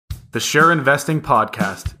The Sure Investing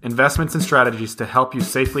Podcast, investments and strategies to help you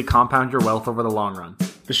safely compound your wealth over the long run.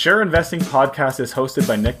 The Sure Investing Podcast is hosted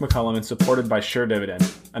by Nick McCullum and supported by Sure Dividend,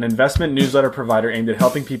 an investment newsletter provider aimed at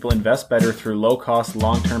helping people invest better through low-cost,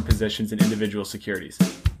 long-term positions in individual securities.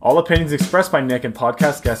 All opinions expressed by Nick and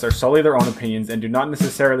podcast guests are solely their own opinions and do not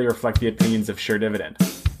necessarily reflect the opinions of Sure Dividend.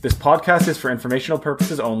 This podcast is for informational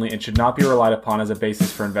purposes only and should not be relied upon as a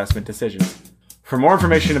basis for investment decisions. For more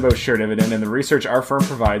information about Sure Dividend and the research our firm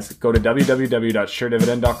provides, go to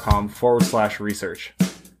www.suredividend.com/research.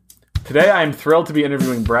 Today, I am thrilled to be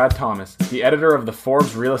interviewing Brad Thomas, the editor of the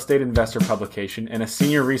Forbes Real Estate Investor publication and a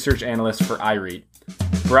Senior Research Analyst for iREIT.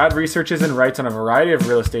 Brad researches and writes on a variety of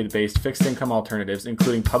real estate-based fixed income alternatives,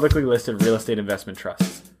 including publicly listed real estate investment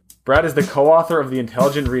trusts. Brad is the co-author of the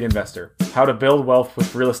Intelligent REIT Investor, How to Build Wealth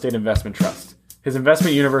with Real Estate Investment Trusts. His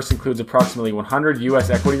investment universe includes approximately 100 U.S.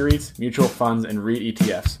 equity REITs, mutual funds, and REIT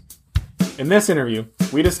ETFs. In this interview,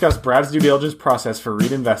 we discuss Brad's due diligence process for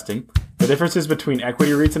REIT investing, the differences between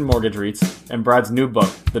equity REITs and mortgage REITs, and Brad's new book,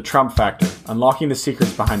 The Trump Factor, Unlocking the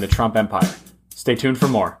Secrets Behind the Trump Empire. Stay tuned for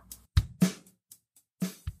more.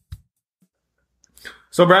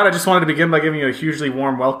 So Brad, I just wanted to begin by giving you a hugely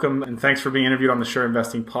warm welcome and thanks for being interviewed on the Sure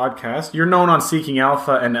Investing Podcast. You're known on Seeking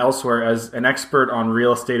Alpha and elsewhere as an expert on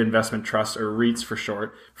real estate investment trusts, or REITs for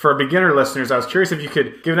short. For our beginner listeners, I was curious if you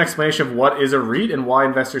could give an explanation of what is a REIT and why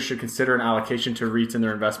investors should consider an allocation to REITs in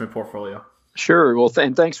their investment portfolio. Sure. Well,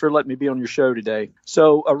 and thanks for letting me be on your show today.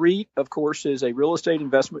 So a REIT, of course, is a real estate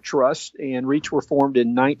investment trust, and REITs were formed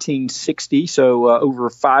in 1960, so over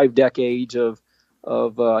 5 decades of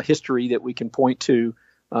history that we can point to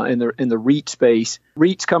in the REIT space.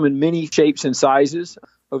 REITs come in many shapes and sizes.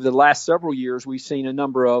 Over the last several years, we've seen a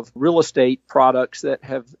number of real estate products that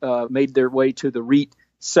have made their way to the REIT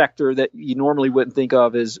sector that you normally wouldn't think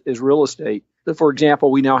of as real estate. So for example,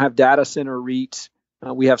 we now have data center REITs,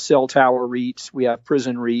 we have cell tower REITs, we have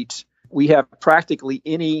prison REITs. We have practically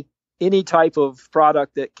any type of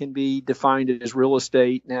product that can be defined as real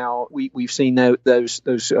estate. Now we've seen those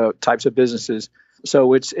types of businesses.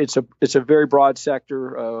 So it's a very broad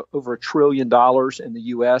sector, over $1 trillion in the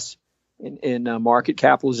U.S. in market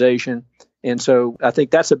capitalization, and so I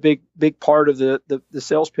think that's a big part of the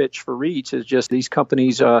sales pitch for REITs is just these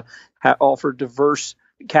companies offer diverse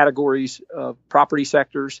categories of property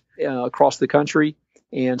sectors across the country,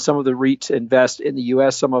 and some of the REITs invest in the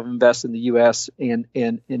U.S., some of them invest in the U.S. and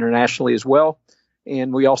internationally as well.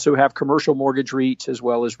 And we also have commercial mortgage REITs as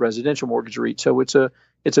well as residential mortgage REITs. So it's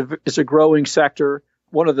a growing sector.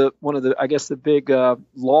 One of the I guess the big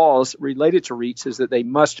laws related to REITs is that they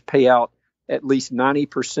must pay out at least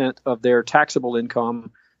 90% of their taxable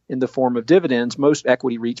income in the form of dividends. Most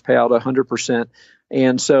equity REITs pay out 100%,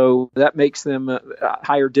 and so that makes them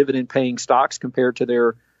higher dividend paying stocks compared to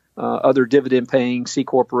their other dividend paying C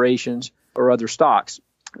corporations or other stocks.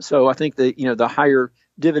 So I think the higher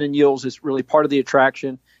dividend yields is really part of the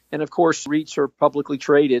attraction. And of course, REITs are publicly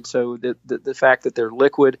traded, so the fact that they're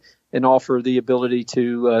liquid and offer the ability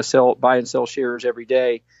to buy and sell shares every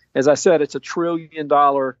day. As I said, it's $1 trillion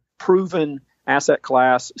proven asset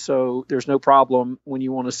class, so there's no problem when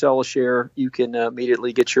you want to sell a share, you can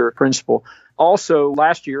immediately get your principal. Also,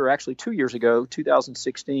 last year, or actually 2 years ago,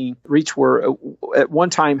 2016, REITs were at one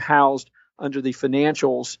time housed under the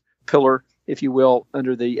financials pillar, if you will,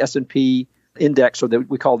 under the S&P index, or that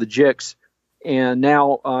we call the GICS. And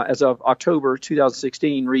now, as of October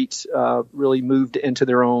 2016, REITs really moved into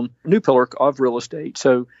their own new pillar of real estate.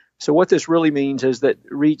 So what this really means is that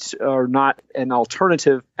REITs are not an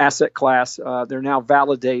alternative asset class. They're now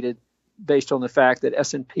validated based on the fact that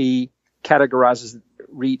S&P categorizes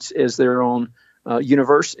REITs as their own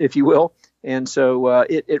universe, if you will. And so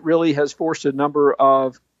it really has forced a number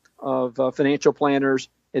of financial planners,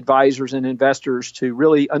 advisors, and investors to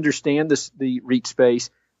really understand the REIT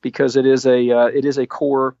space, because it is a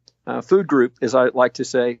core food group, as I like to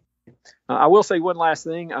say. I will say one last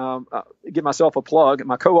thing, give myself a plug.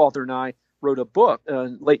 My co-author and I wrote a book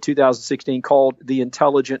in late 2016 called The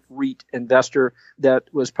Intelligent REIT Investor that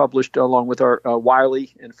was published along with our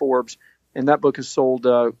Wiley and Forbes. And that book has sold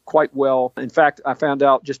quite well. In fact, I found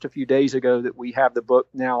out just a few days ago that we have the book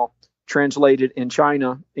now translated in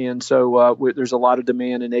China. And so there's a lot of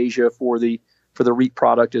demand in Asia for the REIT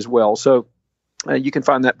product as well. So you can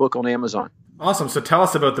find that book on Amazon. Awesome. So tell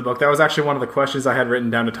us about the book. That was actually one of the questions I had written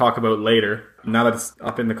down to talk about later. Now that it's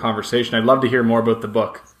up in the conversation, I'd love to hear more about the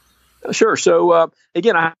book. Sure. So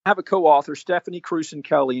again, I have a co-author, Stephanie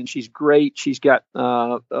Cruson-Kelly, and she's great. She's got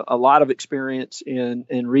a lot of experience in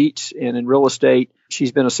REITs and in real estate.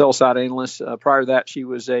 She's been a sell-side analyst. Prior to that, she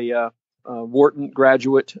was a Wharton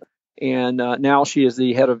graduate. And now she is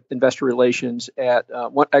the head of investor relations at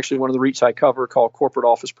one of the REITs I cover called Corporate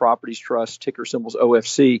Office Properties Trust, ticker symbols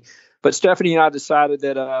OFC. But Stephanie and I decided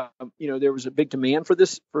that there was a big demand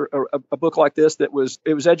for a book like this it was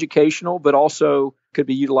educational, but also could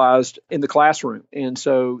be utilized in the classroom. And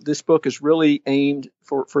so this book is really aimed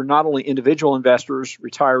for not only individual investors,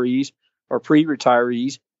 retirees, or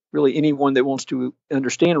pre-retirees, really anyone that wants to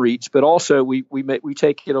understand REITs, but also we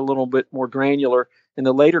take it a little bit more granular in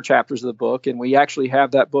the later chapters of the book, and we actually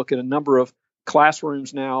have that book in a number of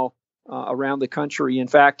classrooms now around the country. In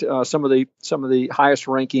fact, some of the highest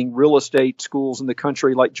ranking real estate schools in the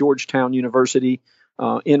country, like Georgetown University,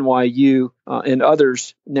 NYU, and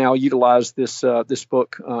others, now utilize this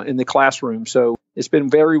book in the classroom. So it's been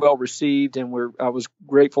very well received, and I was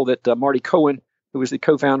grateful that Marty Cohen, who is the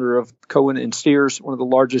co-founder of Cohen and Steers, one of the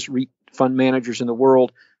largest REIT fund managers in the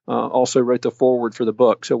world, also wrote the foreword for the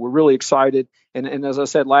book. So we're really excited. And as I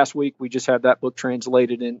said last week, we just had that book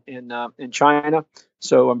translated in China.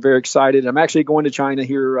 So I'm very excited. I'm actually going to China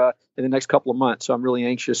here in the next couple of months. So I'm really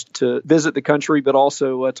anxious to visit the country, but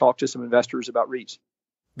also talk to some investors about REITs.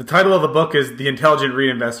 The title of the book is The Intelligent REIT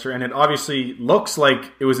Investor, and it obviously looks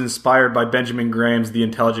like it was inspired by Benjamin Graham's The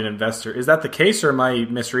Intelligent Investor. Is that the case, or am I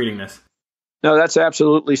misreading this? No, that's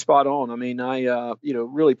absolutely spot on. I mean,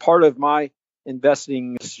 really part of my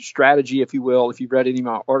investing strategy, if you will, if you've read any of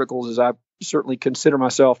my articles, is I certainly consider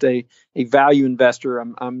myself a value investor.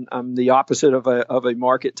 I'm the opposite of a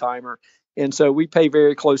market timer, and so we pay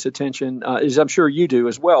very close attention, as I'm sure you do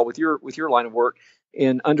as well with your line of work,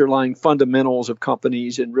 in underlying fundamentals of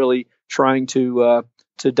companies and really trying to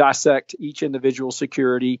dissect each individual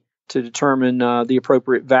security to determine the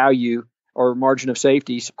appropriate value or margin of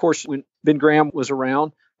safety. Of course, when Ben Graham was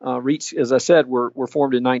around, REITs, as I said, were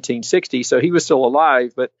formed in 1960, so he was still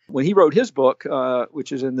alive. But when he wrote his book,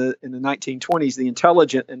 which is in the 1920s, The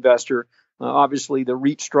Intelligent Investor, obviously the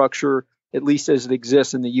REIT structure, at least as it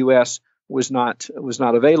exists in the U.S., was not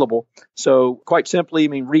available. So quite simply, I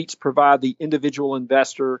mean, REITs provide the individual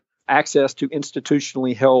investor access to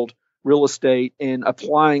institutionally held real estate, and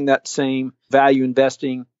applying that same value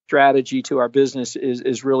investing strategy to our business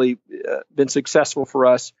is really been successful for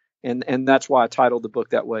us. And that's why I titled the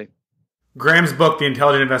book that way. Graham's book, The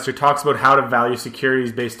Intelligent Investor, talks about how to value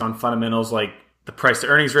securities based on fundamentals like the price to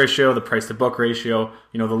earnings ratio, the price to book ratio.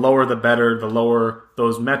 The lower the better, the lower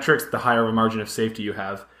those metrics, the higher a margin of safety you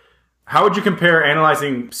have. How would you compare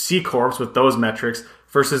analyzing C Corps with those metrics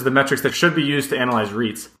versus the metrics that should be used to analyze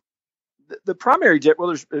REITs? The primary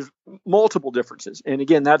there's multiple differences, and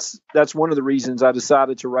again, that's one of the reasons I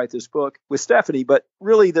decided to write this book with Stephanie. But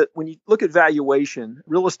really, when you look at valuation,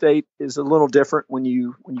 real estate is a little different when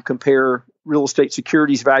you compare real estate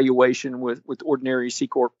securities valuation with ordinary C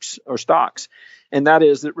corps or stocks, and that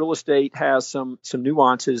is that real estate has some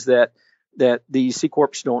nuances that the C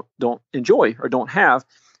corps don't enjoy or don't have.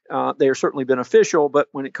 They are certainly beneficial, but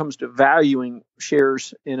when it comes to valuing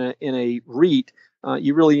shares in a REIT,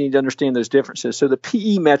 you really need to understand those differences. So the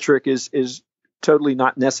PE metric is totally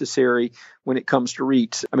not necessary when it comes to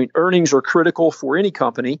REITs. I mean, earnings are critical for any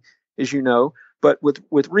company, as you know, but with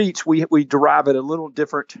REITs, we derive at a little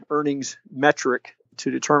different earnings metric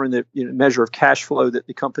to determine the measure of cash flow that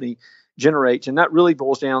the company generates. And that really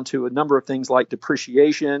boils down to a number of things like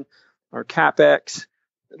depreciation or CapEx,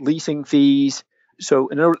 leasing fees. So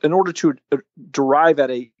in order to derive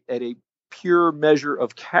at a pure measure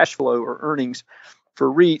of cash flow or earnings for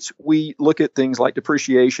REITs, we look at things like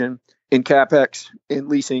depreciation and CapEx and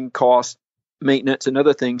leasing costs, maintenance, and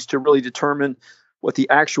other things to really determine what the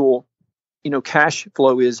actual cash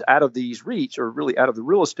flow is out of these REITs, or really out of the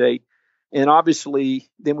real estate. And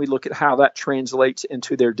obviously, then we look at how that translates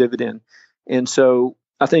into their dividend. And so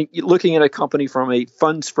I think looking at a company from a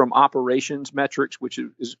funds from operations metrics, which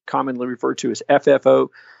is commonly referred to as FFO,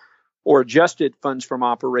 or adjusted funds from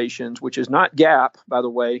operations, which is not GAAP, by the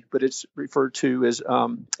way, but it's referred to as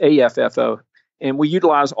AFFO. And we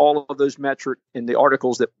utilize all of those metrics in the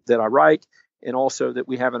articles that I write, and also that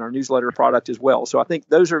we have in our newsletter product as well. So I think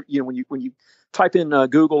those are, when you type in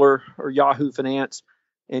Google or Yahoo Finance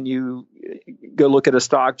and you go look at a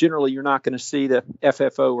stock, generally you're not going to see the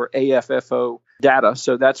FFO or AFFO data.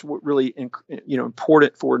 So that's what really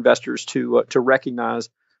important for investors to recognize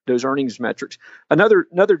those earnings metrics.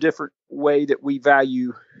 Another different way that we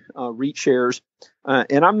value REIT shares,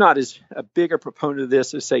 and I'm not as a big a proponent of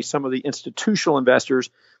this as, say, some of the institutional investors,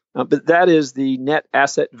 but that is the net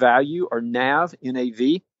asset value, or NAV,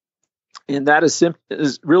 NAV. And that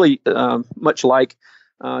is really much like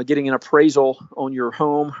getting an appraisal on your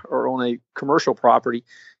home or on a commercial property.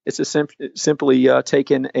 It's simply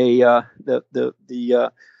taking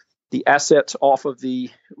the the assets off of the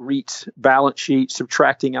REIT's balance sheet,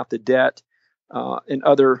 subtracting out the debt and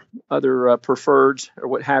other preferreds or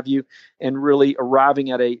what have you, and really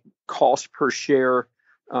arriving at a cost per share,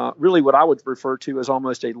 really what I would refer to as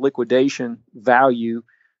almost a liquidation value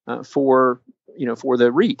for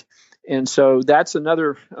the REIT. And so that's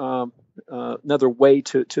another way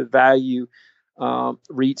to value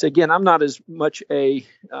REITs. Again, I'm not as much I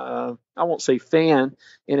won't say fan.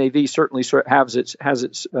 NAV certainly has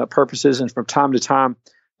its purposes, and from time to time,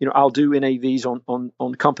 I'll do NAVs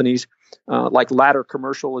on companies like Ladder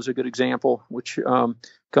Commercial is a good example, which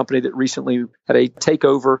company that recently had a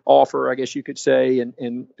takeover offer, I guess you could say,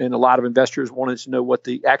 and a lot of investors wanted to know what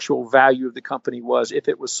the actual value of the company was if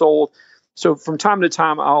it was sold. So from time to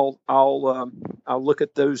time, I'll look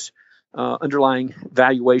at those underlying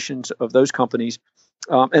valuations of those companies,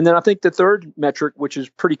 and then I think the third metric, which is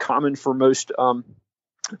pretty common for most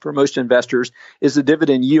investors, is the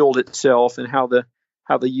dividend yield itself and how the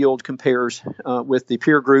yield compares with the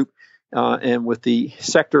peer group and with the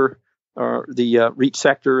sector or the REIT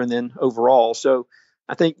sector, and then overall. So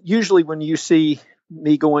I think usually when you see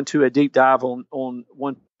me go into a deep dive on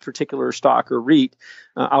one particular stock or REIT,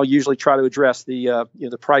 I'll usually try to address the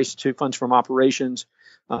price to funds from operations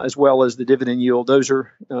as well as the dividend yield. Those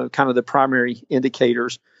are kind of the primary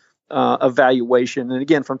indicators of valuation. And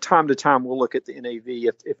again, from time to time, we'll look at the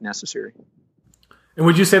NAV if necessary. And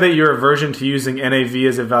would you say that your aversion to using NAV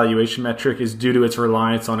as a valuation metric is due to its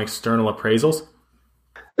reliance on external appraisals?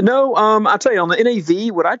 No, I'll tell you, on the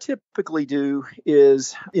NAV, what I typically do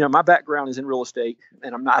is, my background is in real estate,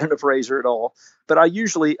 and I'm not an appraiser at all, but I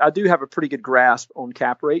do have a pretty good grasp on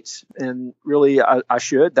cap rates, and really I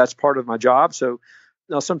should. That's part of my job. So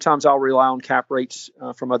sometimes I'll rely on cap rates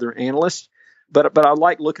from other analysts, but I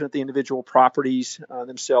like looking at the individual properties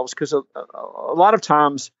themselves, because a lot of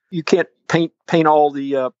times you can't paint all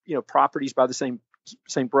the properties by the same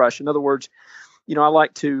brush. In other words, I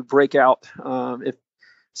like to break out if,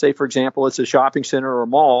 say, for example, it's a shopping center or a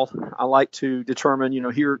mall, I like to determine,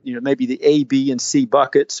 here, maybe the A, B, and C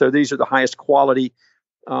buckets. So these are the highest quality,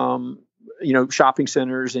 shopping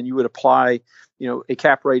centers, and you would apply, a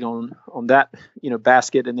cap rate on that,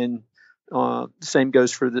 basket, and then the same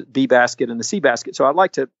goes for the B basket and the C basket. So I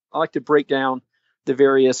like to break down the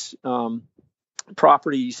various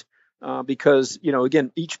properties because,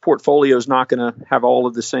 again, each portfolio is not going to have all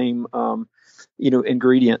of the same,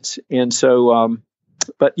 ingredients, and so.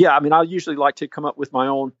 But yeah, I usually like to come up with my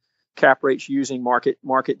own cap rates using market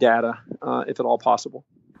data, if at all possible.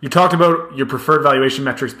 You talked about your preferred valuation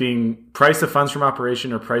metrics being price to funds from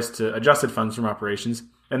operation or price to adjusted funds from operations,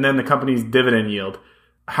 and then the company's dividend yield.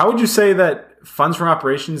 How would you say that funds from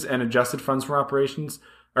operations and adjusted funds from operations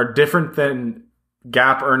are different than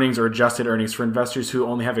GAAP earnings or adjusted earnings for investors who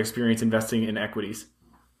only have experience investing in equities?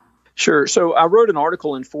 Sure. So I wrote an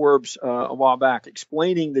article in Forbes a while back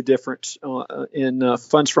explaining the difference in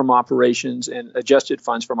funds from operations and adjusted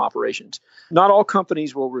funds from operations. Not all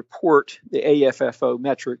companies will report the AFFO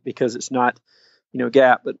metric because it's not,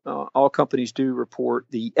 GAAP, but all companies do report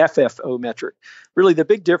the FFO metric. Really, the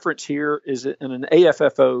big difference here is that in an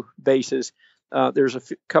AFFO basis, there's a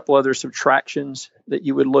couple other subtractions that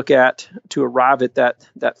you would look at to arrive at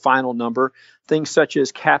that final number. Things such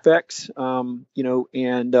as CapEx,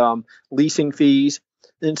 and leasing fees.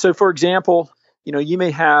 And so, for example, you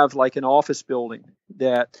may have like an office building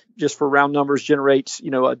that just for round numbers generates,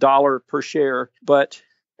 $1 per share, but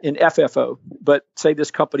in FFO. But say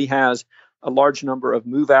this company has a large number of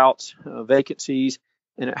move-outs, vacancies,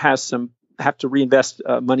 and it has have to reinvest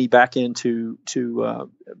money back into to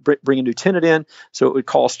bring a new tenant in. So it would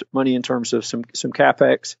cost money in terms of some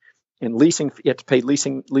CapEx and leasing. You have to pay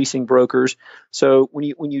leasing brokers. So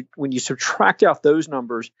when you subtract out those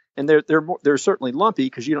numbers, and they're certainly lumpy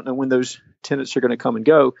because you don't know when those tenants are going to come and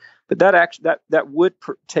go, but that would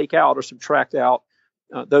take out or subtract out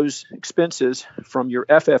those expenses from your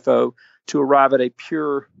FFO to arrive at a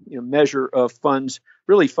pure measure of funds,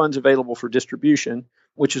 really funds available for distribution,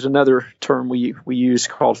 which is another term we use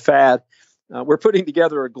called FAD. We're putting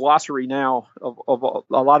together a glossary now of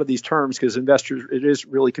a lot of these terms because investors, it is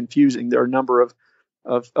really confusing. There are a number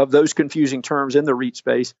of those confusing terms in the REIT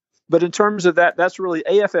space. But in terms of that's really,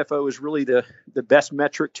 AFFO is really the best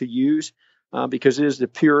metric to use because it is the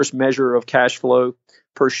purest measure of cash flow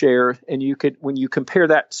per share. And when you compare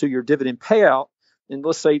that to your dividend payout, and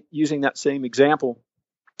let's say using that same example,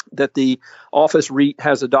 that the office REIT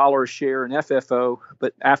has $1 a share in FFO,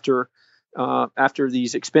 but after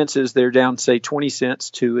these expenses, they're down, say, 20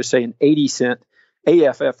 cents to, say, an 80-cent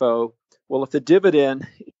AFFO. Well, if the dividend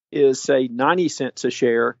is, say, 90 cents a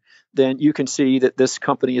share, then you can see that this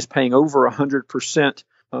company is paying over 100%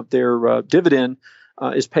 dividend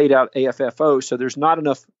is paid out AFFO. So there's not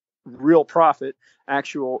enough real profit,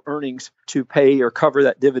 actual earnings to pay or cover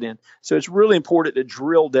that dividend. So it's really important to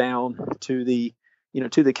drill down to the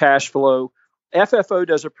cash flow. FFO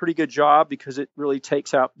does a pretty good job because it really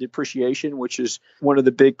takes out depreciation, which is one of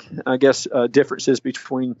the big, differences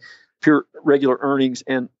between pure regular earnings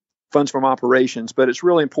and funds from operations. But it's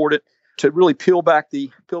really important to really peel back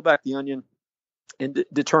the onion and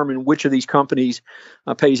determine which of these companies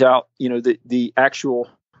pays out, the actual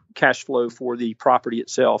cash flow for the property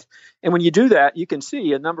itself. And when you do that, you can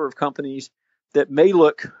see a number of companies that may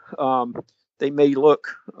look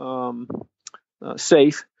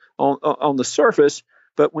safe on the surface,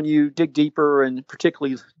 but when you dig deeper, and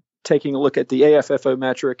particularly taking a look at the AFFO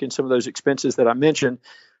metric and some of those expenses that I mentioned,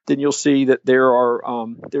 then you'll see that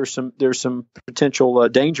there's some potential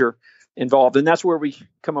danger involved. And that's where we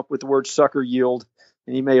come up with the word sucker yield.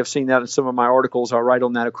 And you may have seen that in some of my articles. I write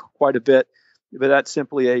on that quite a bit. But that's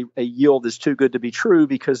simply a yield that's too good to be true,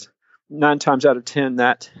 because 9 times out of 10,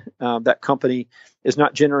 that company is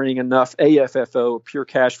not generating enough AFFO, pure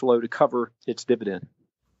cash flow, to cover its dividend.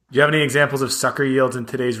 Do you have any examples of sucker yields in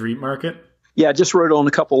today's REIT market? Yeah, I just wrote on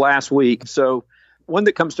a couple last week. So one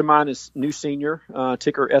that comes to mind is New Senior,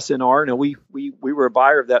 ticker SNR. Now we were a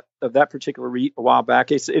buyer of that particular REIT a while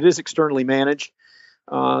back. It is externally managed,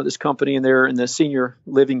 this company, and they're in the senior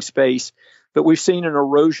living space. But we've seen an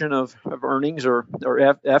erosion of earnings or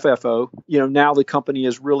FFO. Now the company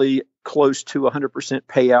is really close to 100%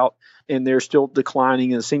 payout, and they're still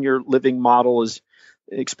declining. And the senior living model is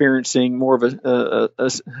experiencing more of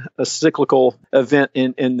a cyclical event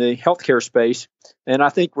in the healthcare space. And I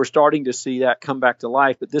think we're starting to see that come back to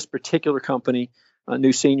life. But this particular company,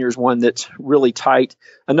 New Senior, is one that's really tight.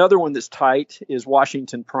 Another one that's tight is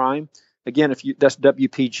Washington Prime. Again, that's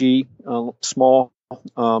WPG, small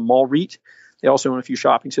mall REIT. They also own a few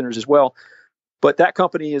shopping centers as well. But that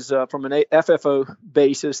company is, from an FFO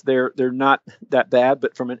basis, they're not that bad.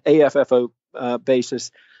 But from an AFFO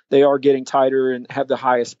basis, they are getting tighter and have the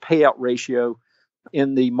highest payout ratio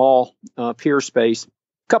in the mall peer space. A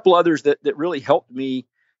couple others that really helped me,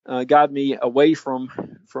 got me away from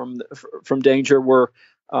danger were,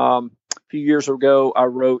 a few years ago, I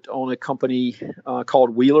wrote on a company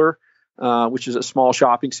called Wheeler, which is a small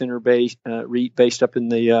shopping center based REIT based up in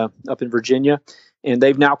Virginia, and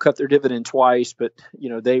they've now cut their dividend twice. But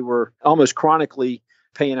they were almost chronically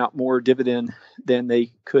paying out more dividend than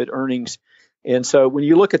they could earnings, and so when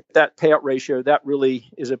you look at that payout ratio, that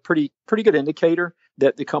really is a pretty good indicator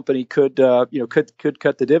that the company could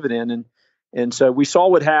cut the dividend. And so we saw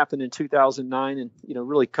what happened in 2009, and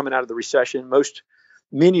really coming out of the recession,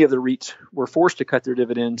 many of the REITs were forced to cut their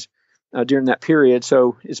dividends during that period.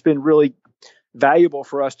 So it's been really valuable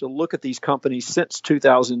for us to look at these companies since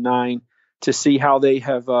 2009 to see how they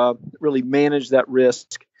have really managed that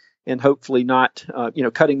risk and hopefully not,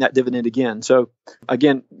 cutting that dividend again. So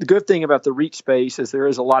again, the good thing about the REIT space is there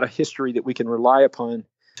is a lot of history that we can rely upon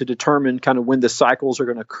to determine kind of when the cycles are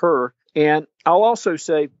going to occur. And I'll also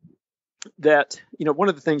say that, one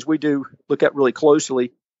of the things we do look at really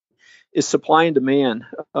closely is supply and demand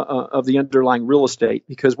of the underlying real estate.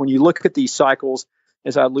 Because when you look at these cycles,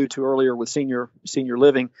 as I alluded to earlier with senior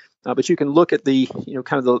living, but you can look at the,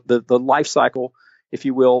 kind of the life cycle, if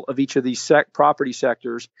you will, of each of these property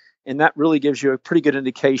sectors. And that really gives you a pretty good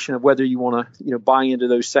indication of whether you want to, buy into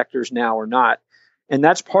those sectors now or not. And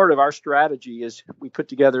that's part of our strategy is we put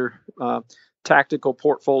together tactical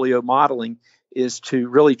portfolio modeling is to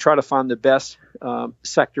really try to find the best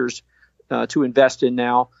sectors to invest in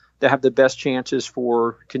now that have the best chances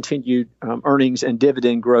for continued earnings and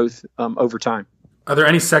dividend growth over time. Are there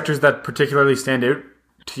any sectors that particularly stand out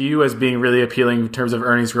to you as being really appealing in terms of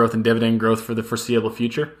earnings growth and dividend growth for the foreseeable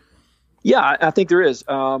future? Yeah, I think there is.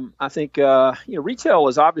 I think retail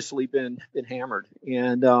has obviously been hammered,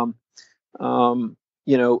 and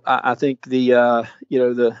I think the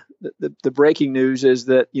breaking news is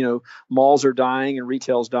that malls are dying and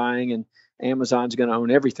retail's dying and Amazon's going to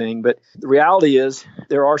own everything. But the reality is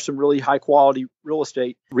there are some really high quality real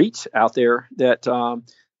estate REITs out there that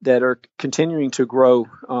are continuing to grow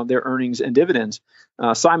their earnings and dividends.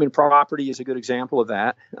 Simon Property is a good example of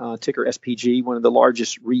that. Ticker SPG, one of the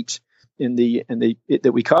largest REITs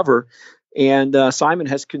that we cover, and Simon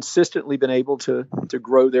has consistently been able to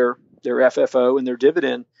grow their FFO and their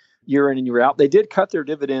dividend year in and year out. They did cut their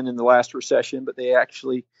dividend in the last recession, but they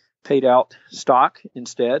actually paid out stock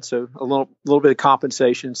instead, so a little bit of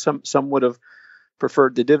compensation. Some would have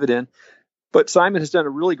preferred the dividend, but Simon has done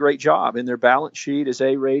a really great job, and their balance sheet is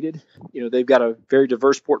A-rated. They've got a very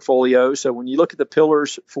diverse portfolio. So when you look at the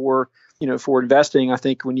pillars for for investing, I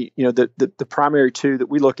think when the primary two that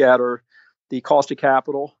we look at are the cost of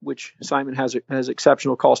capital, which Simon has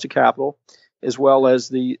exceptional cost of capital, as well as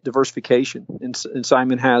the diversification. And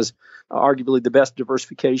Simon has arguably the best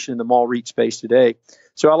diversification in the mall REIT space today.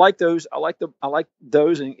 So I like those. I like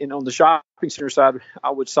those. And on the shopping center side,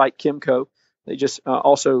 I would cite Kimco. They just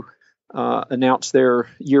also announced their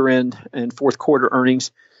year-end and fourth quarter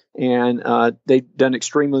earnings, and they've done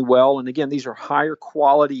extremely well. And again, these are higher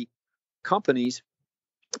quality companies,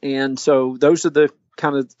 and so those are the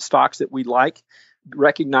kind of stocks that we like,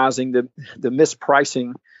 recognizing the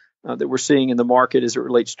mispricing that we're seeing in the market as it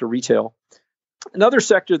relates to retail. Another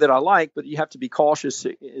sector that I like, but you have to be cautious,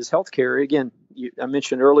 is healthcare. Again, I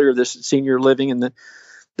mentioned earlier this senior living and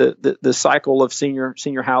the cycle of senior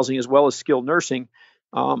housing, as well as skilled nursing.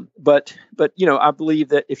 But I believe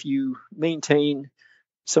that if you maintain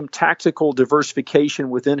some tactical diversification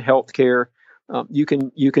within healthcare, you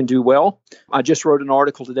can do well. I just wrote an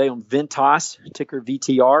article today on Ventas, ticker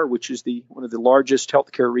VTR, which is one of the largest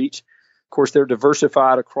healthcare REITs. Of course, they're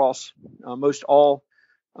diversified across most all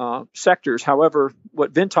sectors. However,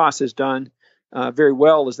 what Ventas has done very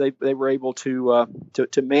well is they were able to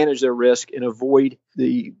manage their risk and avoid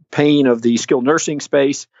the pain of the skilled nursing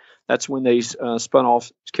space. That's when they spun off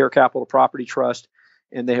Care Capital Property Trust,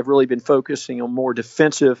 and they have really been focusing on more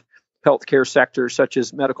defensive healthcare sectors such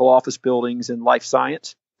as medical office buildings and life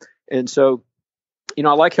science. And so,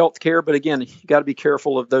 I like healthcare, but again, you got to be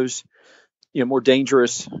careful of those, more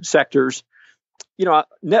dangerous sectors.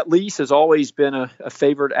 Net lease has always been a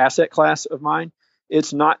favored asset class of mine.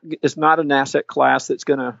 It's not an asset class that's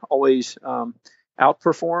going to always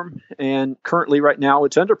outperform, and currently, right now,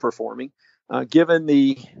 it's underperforming, given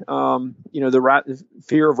the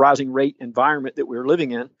fear of rising rate environment that we're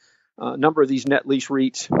living in. A number of these net lease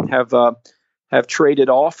REITs have traded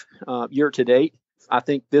off year to date. I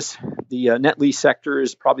think the net lease sector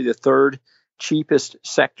is probably the third cheapest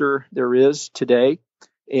sector there is today.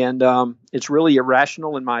 And it's really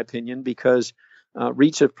irrational, in my opinion, because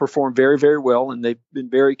REITs have performed very, very well, and they've been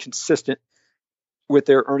very consistent with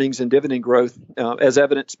their earnings and dividend growth, as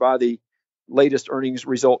evidenced by the latest earnings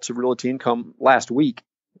results of Realty Income last week.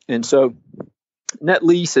 And so net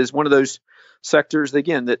lease is one of those sectors,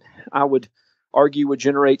 again, that I would argue would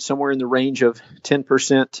generate somewhere in the range of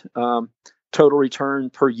 10% total return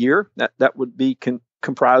per year. That would be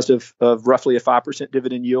comprised of roughly a 5%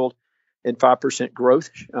 dividend yield and 5%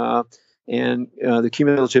 growth. And the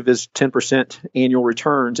cumulative is 10% annual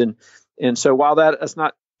returns. And so while that's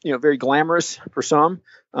not very glamorous for some,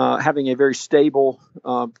 having a very stable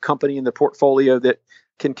company in the portfolio that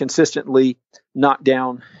can consistently knock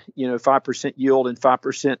down 5% yield and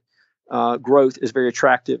 5% growth is very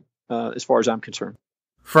attractive as far as I'm concerned.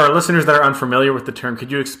 For our listeners that are unfamiliar with the term,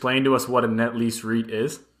 could you explain to us what a net lease REIT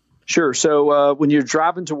is? Sure. So when you're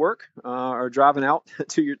driving to work or driving out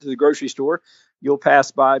to the grocery store, you'll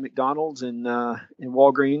pass by McDonald's and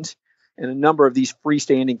Walgreens and a number of these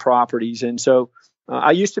freestanding properties. And so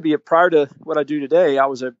I used to be, prior to what I do today, I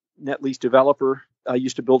was a net lease developer. I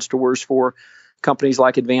used to build stores for companies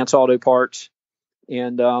like Advance Auto Parts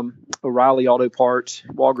and O'Reilly Auto Parts,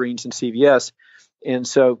 Walgreens, and CVS. And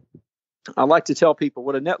so I like to tell people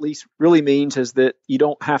what a net lease really means is that you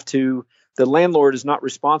don't have to, the landlord is not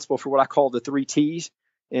responsible for what I call the 3 T's,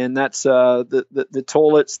 and that's the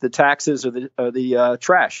toilets, the taxes, or the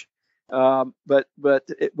trash. But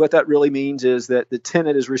what that really means is that the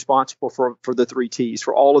tenant is responsible for the 3 T's,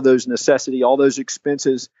 for all of those necessity, all those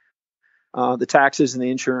expenses, the taxes and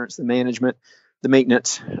the insurance, the management, the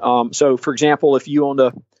maintenance. So, for example, if you owned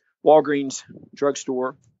a Walgreens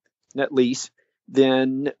drugstore net lease,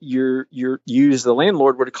 then you as the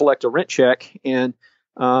landlord were to collect a rent check, and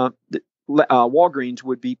Walgreens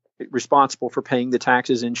would be responsible for paying the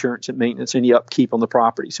taxes, insurance, and maintenance, any upkeep on the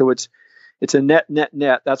property. So it's a net.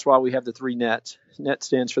 That's why we have the 3 nets. Net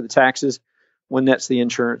stands for the taxes, 1 net's the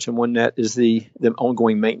insurance, and 1 net is the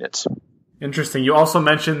ongoing maintenance. Interesting. You also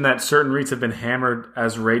mentioned that certain REITs have been hammered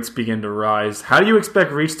as rates begin to rise. How do you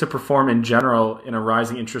expect REITs to perform in general in a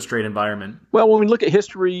rising interest rate environment? Well, when we look at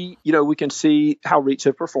history, we can see how REITs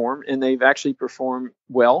have performed, and they've actually performed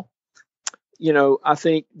well. I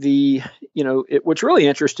think what's really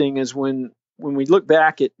interesting is when we look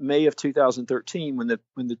back at May of 2013,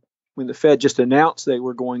 when the Fed just announced they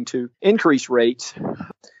were going to increase rates.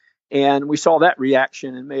 And we saw that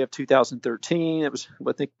reaction in May of 2013. It was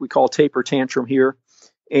what I think we call taper tantrum here.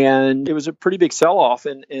 And it was a pretty big sell-off.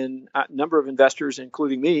 And a number of investors,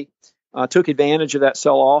 including me, took advantage of that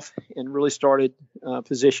sell-off and really started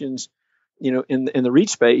positions, in the REIT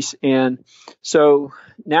space. And so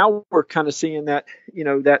now we're kind of seeing that,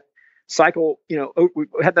 that cycle, we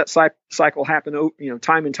had that cycle happen,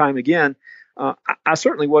 time and time again. I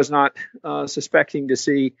certainly was not suspecting to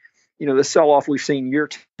see, the sell-off we've seen year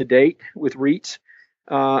to date with REITs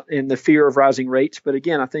and the fear of rising rates. But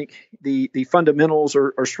again, I think the fundamentals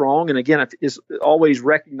are strong. And again, it's always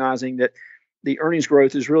recognizing that the earnings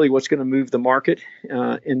growth is really what's going to move the market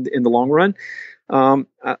in the long run.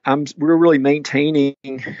 We're really maintaining,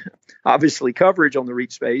 obviously, coverage on the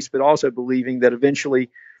REIT space, but also believing that eventually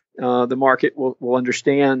the market will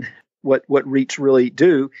understand what REITs really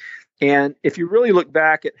do. And if you really look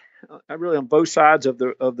back at really on both sides of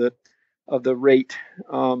the rate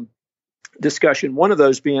discussion, one of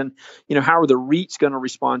those being, how are the REITs going to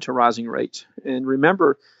respond to rising rates? And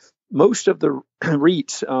remember, most of the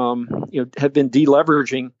REITs, have been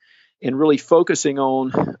deleveraging and really focusing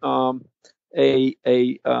on a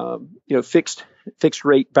fixed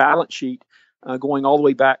rate balance sheet going all the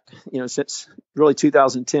way back, since really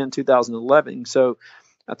 2010, 2011. So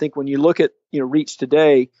I think when you look at REITs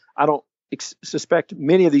today, I don't suspect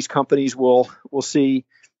many of these companies will see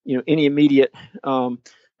any immediate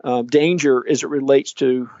danger as it relates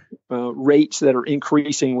to rates that are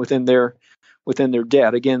increasing within their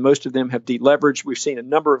debt. Again, most of them have deleveraged. We've seen a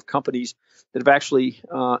number of companies that have actually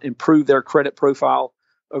improved their credit profile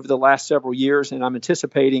over the last several years, and I'm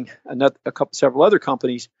anticipating several other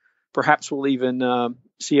companies perhaps will even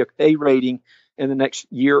see an A rating in the next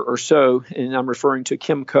year or so. And I'm referring to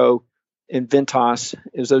Kimco and Ventas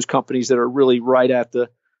as those companies that are really right at the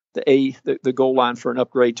goal line for an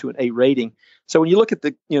upgrade to an A rating. So when you look at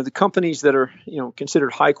the companies that are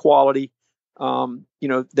considered high quality,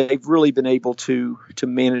 they've really been able to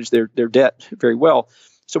manage their debt very well.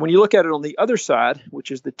 So when you look at it on the other side,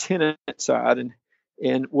 which is the tenant side,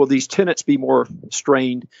 and will these tenants be more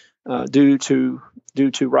strained due to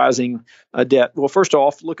rising debt? Well, first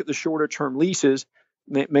off, look at the shorter term leases,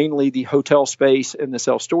 mainly the hotel space and the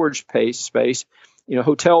self-storage space.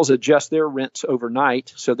 Hotels adjust their rents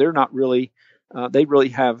overnight, so they're not really they really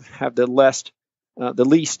have the least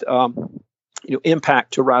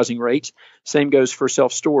impact to rising rates. Same goes for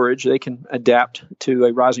self-storage. They can adapt to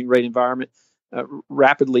a rising rate environment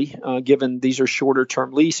rapidly, given these are shorter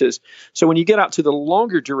term leases. So when you get out to the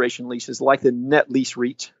longer duration leases, like the net lease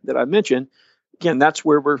REITs that I mentioned, again, that's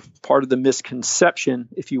where we're part of the misconception,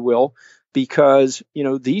 if you will, because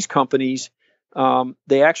these companies,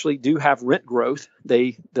 they actually do have rent growth.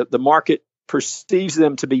 The market perceives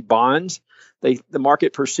them to be bonds. The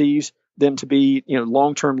market perceives them to be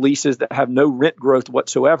long-term leases that have no rent growth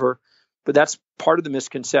whatsoever. But that's part of the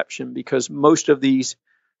misconception, because most of these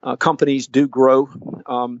companies do grow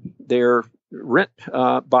their rent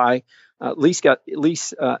by lease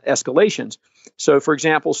escalations. So, for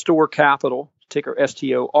example, Store Capital, ticker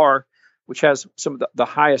STOR, which has some of the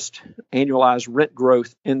highest annualized rent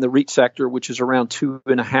growth in the REIT sector, which is around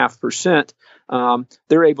 2.5%.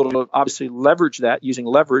 They're able to obviously leverage that using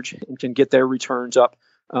leverage and can get their returns up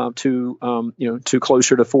to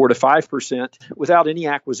closer to 4 to 5% without any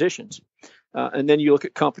acquisitions. And then you look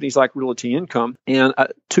at companies like Realty Income, and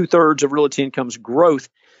 2/3 of Realty Income's growth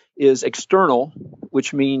is external,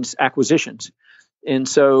 which means acquisitions. And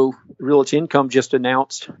so Realty Income just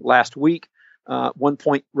announced last week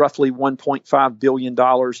roughly $1.5 billion,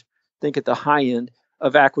 I think at the high end,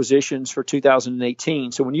 of acquisitions for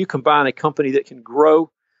 2018. So when you combine a company that can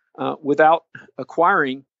grow without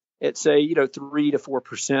acquiring at, say, 3 to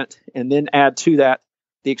 4%, and then add to that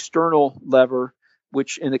the external lever,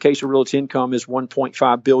 which in the case of Realty Income is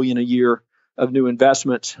 $1.5 billion a year of new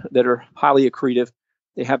investments that are highly accretive.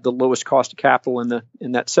 They have the lowest cost of capital in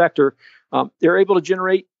that sector. They're able to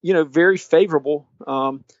generate very favorable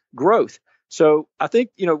growth. So I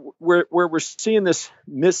think where we're seeing this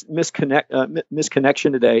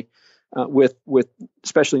misconnection today with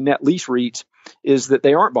especially net lease REITs is that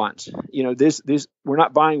they aren't bonds. We're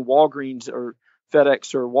not buying Walgreens or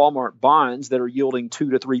FedEx or Walmart bonds that are yielding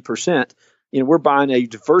 2 to 3%. We're buying a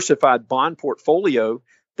diversified bond portfolio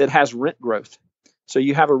that has rent growth. So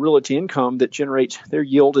you have a Realty Income that generates, their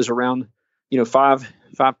yield is around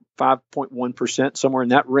 5.1%, somewhere in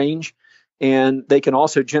that range, and they can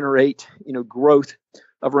also generate growth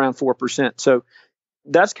of around 4%. So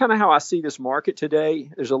that's kind of how I see this market today.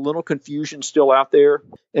 There's a little confusion still out there,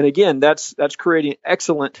 and again, that's creating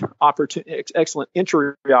excellent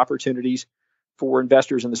entry opportunities for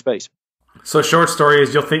investors in the space. So short story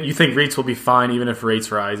is you think REITs will be fine even if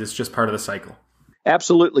rates rise. It's just part of the cycle.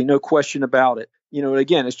 Absolutely, no question about it.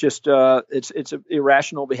 Again, it's just it's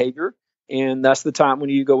irrational behavior, and that's the time when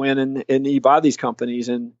you go in and you buy these companies,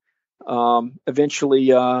 and eventually,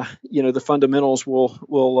 the fundamentals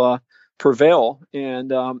will prevail.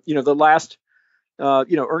 And the last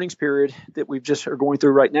earnings period that we've just are going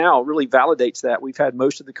through right now really validates that. We've had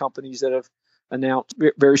most of the companies that have announced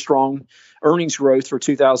very strong earnings growth for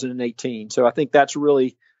 2018. So I think that's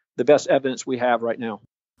really the best evidence we have right now.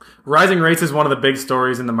 Rising rates is one of the big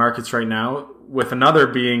stories in the markets right now, with another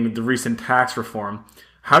being the recent tax reform.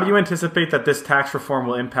 How do you anticipate that this tax reform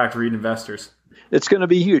will impact REIT investors? It's going to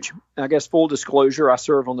be huge. I guess full disclosure, I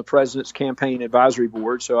serve on the President's Campaign Advisory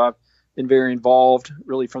Board, so I've been very involved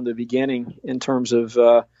really from the beginning in terms of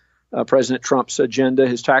President Trump's agenda,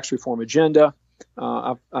 his tax reform agenda.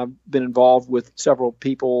 I've been involved with several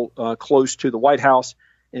people close to the White House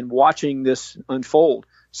and watching this unfold.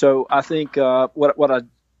 So I think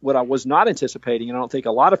what I was not anticipating, and I don't think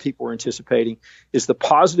a lot of people were anticipating, is the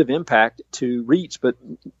positive impact to REITs,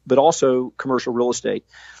 but also commercial real estate.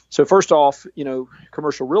 So first off,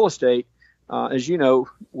 commercial real estate, as you know,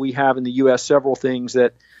 we have in the U.S. several things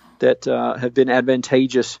that have been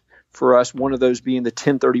advantageous for us. One of those being the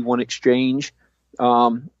 1031 exchange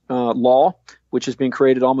law, which has been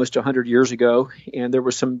created almost 100 years ago, and there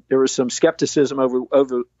was some skepticism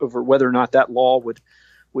over whether or not that law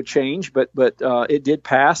would change, but it did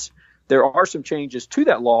pass. There are some changes to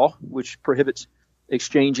that law, which prohibits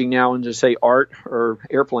exchanging now into, say, art or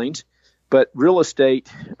airplanes. But real estate,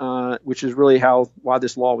 which is really why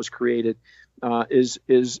this law was created, is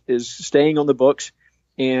staying on the books,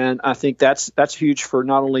 and I think that's huge for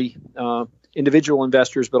not only individual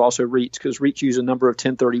investors but also REITs, because REITs use a number of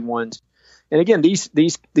 1031s. And again, these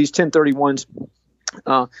 1031s,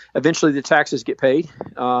 eventually the taxes get paid.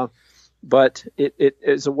 But it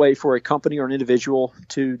is a way for a company or an individual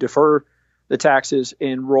to defer the taxes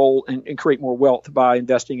and roll and create more wealth by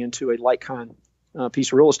investing into a like-kind piece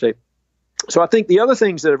of real estate. So I think the other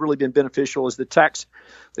things that have really been beneficial is the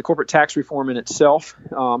corporate tax reform in itself.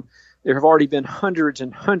 There have already been hundreds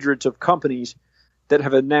and hundreds of companies that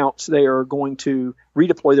have announced they are going to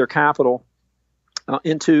redeploy their capital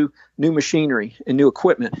into new machinery and new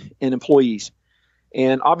equipment and employees.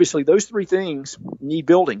 And obviously, those three things need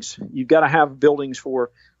buildings. You've got to have buildings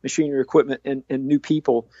for machinery, equipment, and new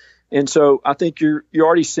people. And so I think you're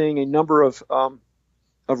already seeing a number of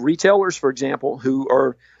retailers, for example, who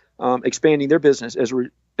are expanding their business as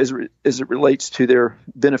it relates to their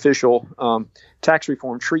beneficial tax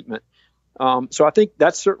reform treatment. So I think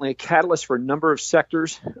that's certainly a catalyst for a number of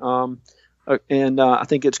sectors. And I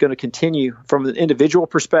think it's going to continue from an individual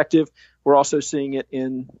perspective. We're also seeing it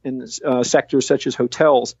in sectors such as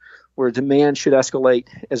hotels, where demand should escalate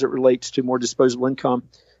as it relates to more disposable income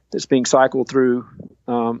that's being cycled through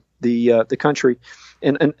the country,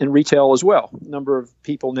 and retail as well. A number of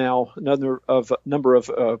people now, number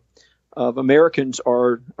of Americans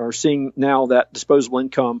are seeing now that disposable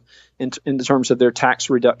income in terms of their tax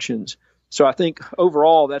reductions. So I think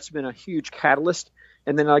overall that's been a huge catalyst.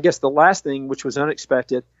 And then I guess the last thing, which was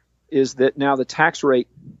unexpected, is that now the tax rate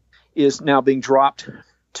is now being dropped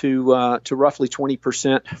to roughly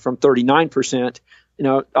 20% from 39%.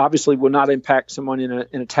 Obviously will not impact someone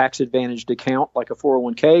in a tax advantaged account like a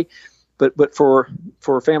 401k, but for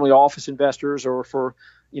family office investors or for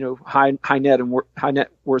high net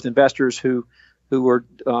worth investors who are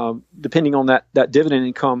depending on that dividend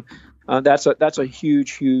income. That's a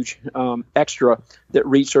huge extra that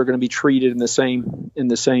REITs are going to be treated in the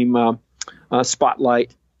same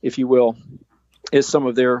spotlight, if you will, as some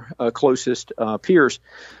of their closest peers.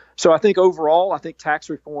 So I think overall, tax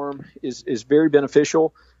reform is very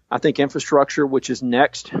beneficial. I think infrastructure, which is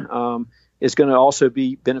next, is going to also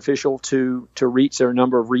be beneficial to REITs. There are a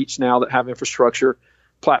number of REITs now that have infrastructure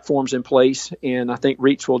platforms in place, and I think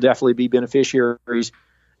REITs will definitely be beneficiaries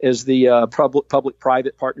as the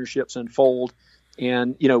public-private partnerships unfold,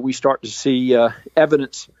 and we start to see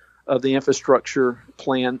evidence of the infrastructure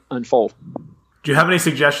plan unfold. Do you have any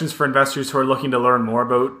suggestions for investors who are looking to learn more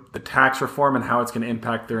about the tax reform and how it's going to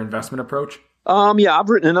impact their investment approach? Yeah, I've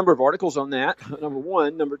written a number of articles on that. Number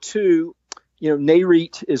one. Number two,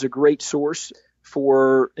 NAREIT is a great source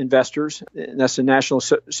for investors, and that's the National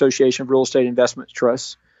Association of Real Estate Investment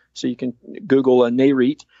Trusts. So you can Google a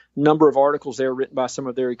NAREIT. Number of articles there written by some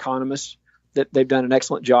of their economists that they've done an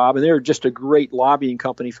excellent job, and they're just a great lobbying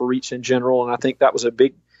company for REITs in general. And I think that was a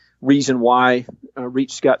big reason why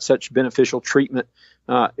REITs got such beneficial treatment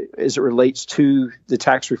as it relates to the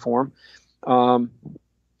tax reform. And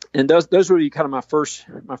those would be kind of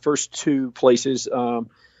my first two places.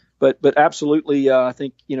 But absolutely, I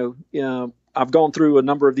think I've gone through a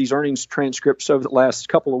number of these earnings transcripts over the last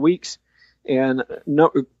couple of weeks, and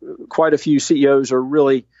quite a few CEOs are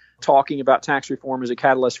really talking about tax reform as a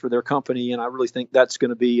catalyst for their company, and I really think that's going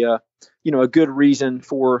to be a good reason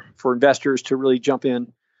for investors to really jump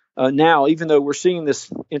in now, even though we're seeing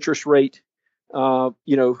this interest rate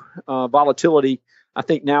volatility, I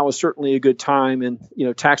think now is certainly a good time. And,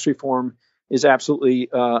 tax reform is absolutely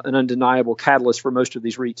an undeniable catalyst for most of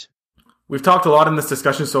these REITs. We've talked a lot in this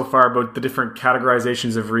discussion so far about the different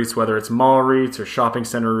categorizations of REITs, whether it's mall REITs or shopping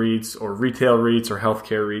center REITs or retail REITs or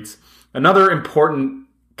healthcare REITs. Another important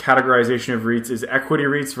categorization of REITs is equity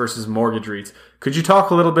REITs versus mortgage REITs. Could you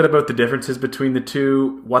talk a little bit about the differences between the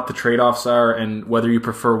two, what the trade-offs are, and whether you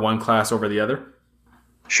prefer one class over the other?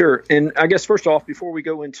 Sure. And I guess first off, before we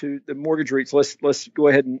go into the mortgage REITs, let's go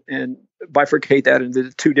ahead and bifurcate that into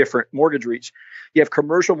the two different mortgage REITs. You have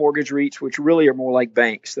commercial mortgage REITs, which really are more like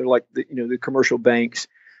banks. They're like the commercial banks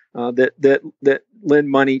that lend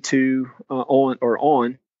money to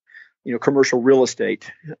on commercial real estate.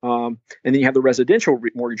 And then you have the residential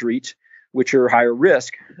mortgage REITs, which are higher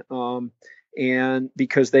risk. And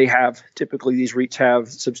because typically these REITs have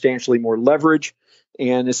substantially more leverage,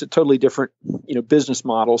 and it's a totally different, business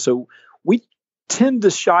model. So we tend to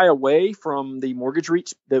shy away from the mortgage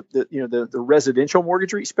REITs, the residential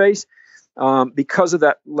mortgage REIT space, because of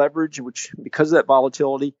that leverage, because of that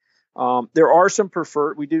volatility. There are some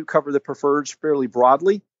preferred. We do cover the preferreds fairly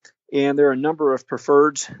broadly, and there are a number of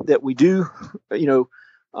preferreds that we do,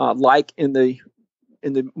 like in the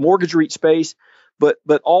mortgage REIT space.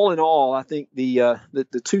 But all in all, I think the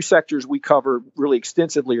two sectors we cover really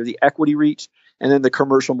extensively are the equity REITs and then the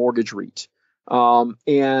commercial mortgage REITs.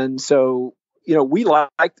 And so, we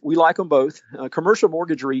like them both. Commercial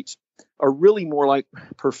mortgage REITs are really more like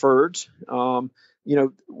preferreds.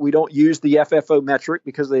 We don't use the FFO metric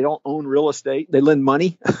because they don't own real estate. They lend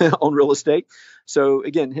money on real estate. So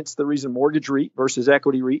again, hence the reason mortgage REIT versus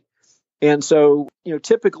equity REIT. And so,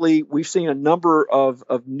 typically we've seen a number of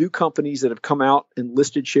new companies that have come out and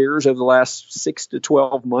listed shares over the last 6 to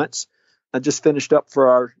 12 months. I just finished up for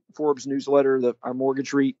our Forbes newsletter, our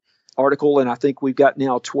mortgage REIT article, and I think we've got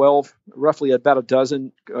now roughly about a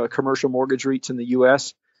dozen commercial mortgage REITs in the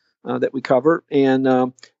U.S. That we cover,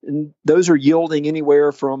 and those are yielding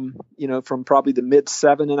anywhere from probably the mid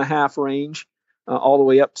 7.5 range, all the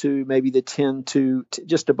way up to maybe the 10 to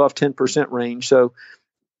just above 10% range. So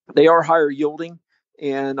they are higher yielding,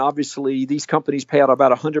 and obviously these companies pay out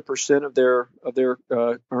about 100% of their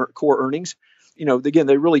core earnings. Again,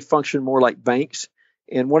 they really function more like banks.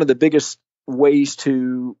 And one of the biggest ways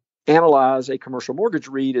to analyze a commercial mortgage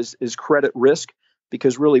REIT is credit risk,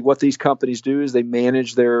 because really what these companies do is they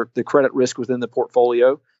manage the credit risk within the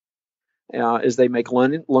portfolio. As they make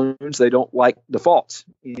loans, they don't like defaults.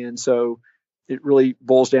 And so it really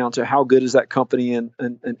boils down to how good is that company and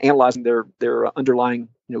analyzing their underlying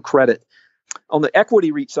credit. On the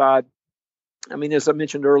equity REIT side, as I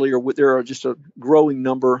mentioned earlier, there are just a growing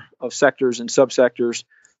number of sectors and subsectors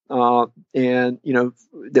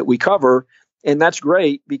that we cover. And that's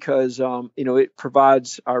great because, it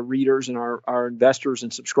provides our readers and our investors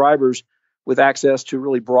and subscribers with access to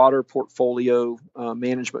really broader portfolio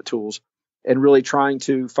management tools, and really trying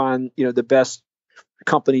to find, the best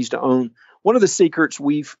companies to own. One of the secrets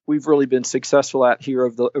we've really been successful at here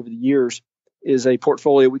over the years is a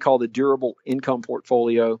portfolio we call the durable income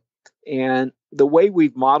portfolio. And the way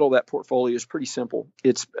we've modeled that portfolio is pretty simple.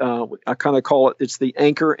 It's I kind of call it's the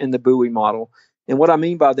anchor and the buoy model. And what I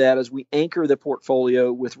mean by that is we anchor the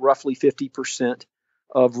portfolio with roughly 50%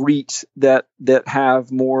 of REITs that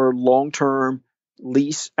have more long-term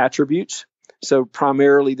lease attributes. So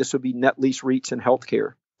primarily this would be net lease REITs and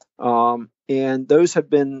healthcare. And those have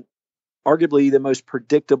been arguably the most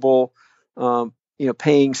predictable,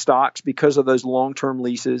 paying stocks because of those long-term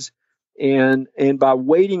leases. And by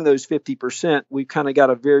weighting those 50%, we've kind of got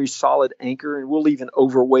a very solid anchor, and we'll even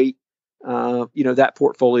overweight that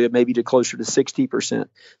portfolio maybe to closer to 60%.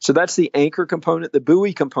 So that's the anchor component. The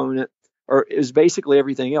buoy component is basically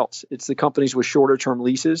everything else. It's the companies with shorter term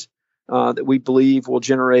leases that we believe will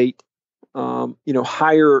generate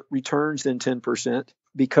higher returns than 10%,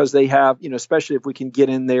 because they have, especially if we can get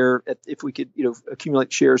in there, if we could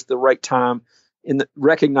accumulate shares at the right time,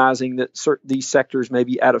 recognizing that these sectors may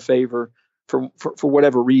be out of favor for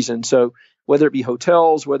whatever reason. So whether it be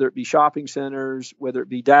hotels, whether it be shopping centers, whether it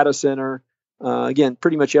be data center, again,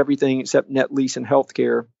 pretty much everything except net lease and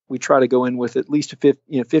healthcare, we try to go in with at least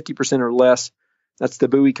 50% or less. That's the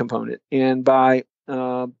buoy component. And by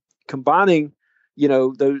combining,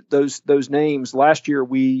 those names, last year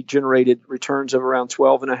we generated returns of around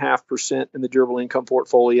 12.5% in the durable income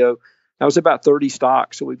portfolio. That was about 30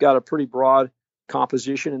 stocks. So we've got a pretty broad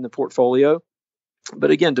composition in the portfolio.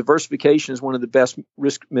 But again, diversification is one of the best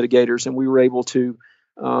risk mitigators, and we were able to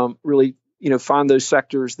really, find those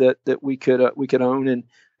sectors that we could own. And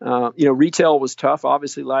retail was tough.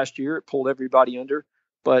 Obviously, last year it pulled everybody under.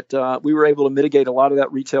 But we were able to mitigate a lot of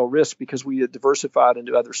that retail risk because we had diversified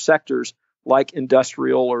into other sectors like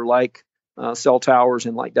industrial or like cell towers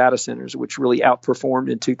and like data centers, which really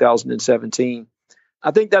outperformed in 2017. I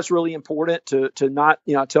think that's really important to not,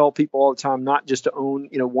 I tell people all the time, not just to own,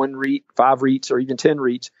 one REIT, 5 REITs, or even 10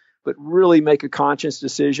 REITs, but really make a conscious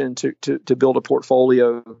decision to build a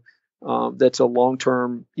portfolio that's a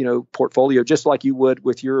long-term, portfolio, just like you would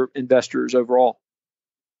with your investors overall.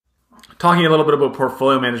 Talking a little bit about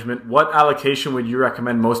portfolio management, what allocation would you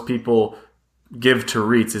recommend most people give to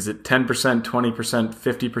REITs? Is it 10%, 20%,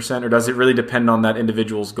 50%, or does it really depend on that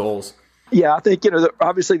individual's goals? Yeah, I think,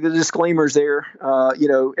 obviously the disclaimers there,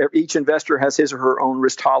 each investor has his or her own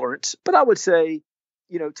risk tolerance, but I would say,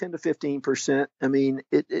 10 to 15%. I mean,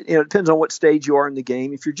 it depends on what stage you are in the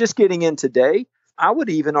game. If you're just getting in today, I would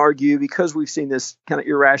even argue, because we've seen this kind of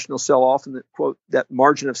irrational sell-off and that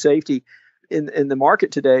margin of safety in the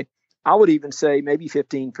market today, I would even say maybe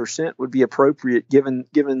 15% would be appropriate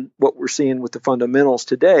given what we're seeing with the fundamentals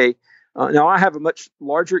today. Now, I have a much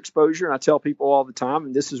larger exposure, and I tell people all the time,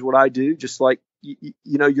 and this is what I do, just like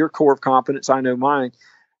your core of competence, I know mine.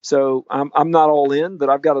 So I'm not all in, but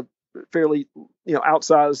I've got a fairly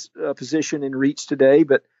outsized position in REITs today.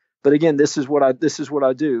 But again, this is what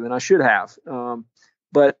I do, and I should have.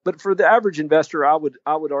 But for the average investor, I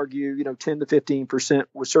would argue 10 to 15%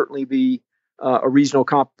 would certainly be a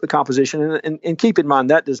reasonable composition. And keep in mind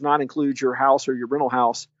that does not include your house or your rental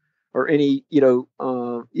house or any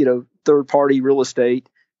third party real estate.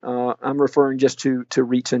 I'm referring just to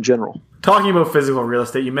REITs in general. Talking about physical real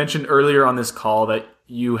estate, you mentioned earlier on this call that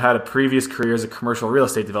you had a previous career as a commercial real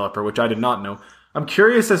estate developer, which I did not know. I'm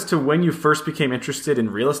curious as to when you first became interested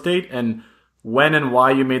in real estate and when and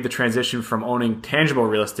why you made the transition from owning tangible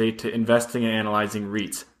real estate to investing and analyzing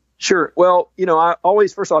REITs. Sure. Well, I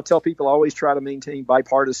always, first of all, I tell people I always try to maintain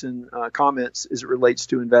bipartisan comments as it relates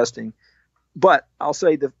to investing. But I'll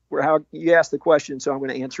say how you asked the question, so I'm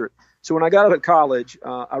going to answer it. So when I got out of college,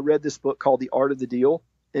 I read this book called The Art of the Deal.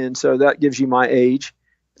 And so that gives you my age.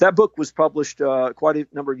 That book was published quite a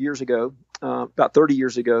number of years ago, about 30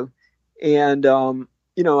 years ago. And,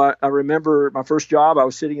 I remember my first job, I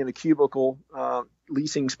was sitting in a cubicle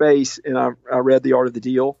leasing space, and I read The Art of the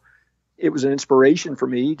Deal. It was an inspiration for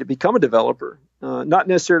me to become a developer, not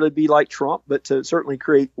necessarily be like Trump, but to certainly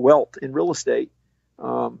create wealth in real estate.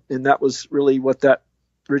 And that was really what that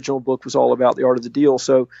original book was all about, The Art of the Deal.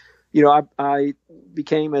 So, I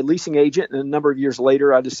became a leasing agent, and a number of years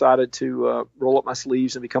later, I decided to roll up my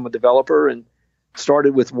sleeves and become a developer, and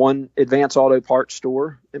started with one Advance Auto Parts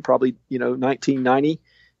store in probably, 1990.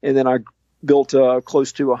 And then I built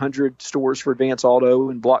close to 100 stores for Advance Auto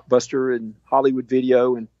and Blockbuster and Hollywood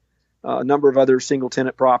Video and a number of other single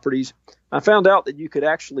tenant properties. I found out that you could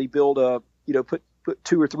actually build put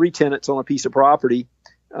 2 or 3 tenants on a piece of property,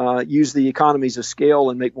 use the economies of scale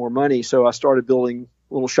and make more money. So I started building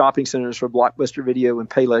little shopping centers for Blockbuster Video and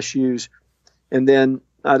Payless Shoes. And then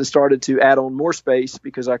I just started to add on more space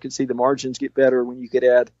because I could see the margins get better when you could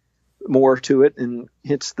add more to it, and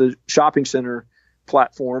hence the shopping center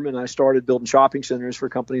platform. And I started building shopping centers for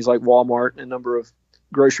companies like Walmart and a number of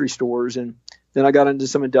grocery stores. And then I got into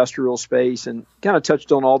some industrial space and kind of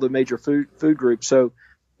touched on all the major food groups. So,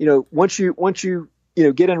 once you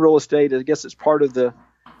get in real estate, I guess it's part of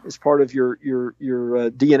your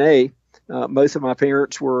DNA. Most of my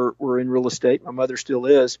parents were in real estate. My mother still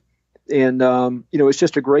is. And, it's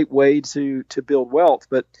just a great way to build wealth.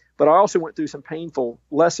 But I also went through some painful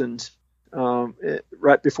lessons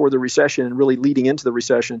right before the recession and really leading into the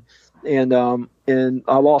recession. And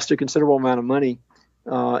I lost a considerable amount of money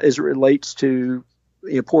as it relates to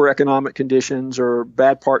poor economic conditions or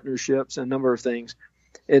bad partnerships and a number of things.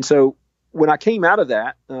 And so when I came out of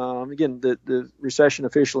that, again, the recession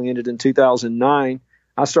officially ended in 2009.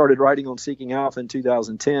 I started writing on Seeking Alpha in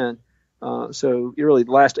 2010. So really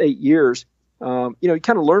the last 8 years, you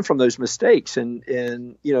kind of learn from those mistakes,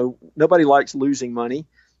 and nobody likes losing money.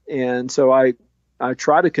 And so I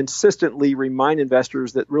try to consistently remind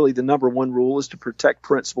investors that really the number one rule is to protect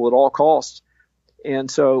principal at all costs. And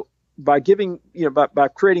so by by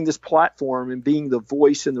creating this platform and being the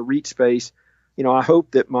voice in the REIT space, I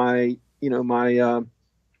hope that my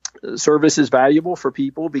service is valuable for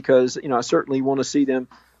people, because, I certainly want to see them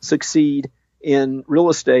succeed in real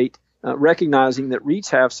estate, recognizing that REITs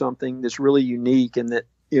have something that's really unique, and that,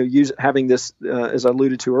 having this, as I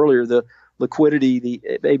alluded to earlier, the liquidity,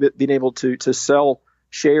 being able to sell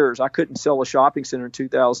shares. I couldn't sell a shopping center in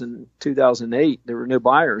 2008. There were no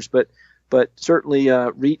buyers, but certainly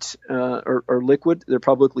REITs are liquid. They're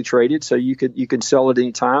publicly traded, so you can sell at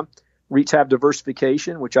any time. REITs have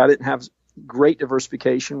diversification, which I didn't have great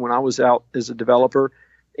diversification when I was out as a developer.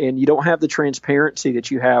 and you don't have the transparency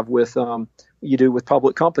that you have with you do with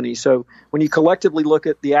public companies. So when you collectively look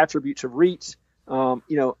at the attributes of REITs,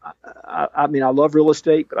 I mean, I love real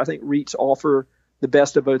estate, but I think REITs offer the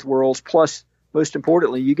best of both worlds. Plus, most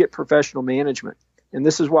importantly, you get professional management. And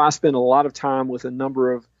this is why I spend a lot of time with a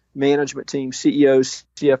number of management teams, CEOs,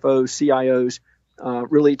 CFOs, CIOs,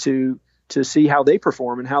 really to see how they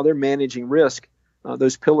perform and how they're managing risk.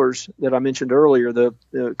 Those pillars that I mentioned earlier,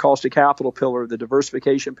 the cost of capital pillar, the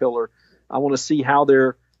diversification pillar, I want to see how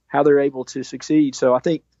they're able to succeed. So I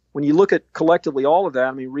think when you look at collectively all of that,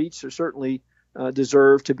 I mean, REITs are certainly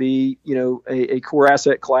deserve to be, a core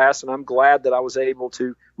asset class. And I'm glad that I was able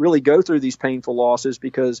to really go through these painful losses,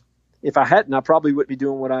 because if I hadn't, I probably wouldn't be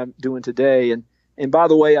doing what I'm doing today. And by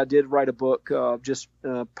the way, I did write a book, just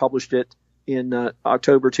published it in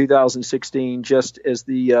October 2016, just as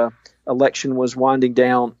the election was winding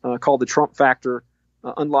down, called The Trump Factor,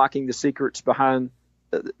 Unlocking the Secrets Behind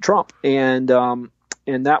Trump. And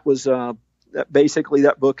that was basically,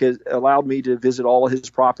 that book has allowed me to visit all of his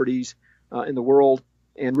properties in the world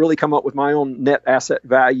and really come up with my own net asset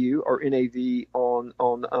value, or NAV,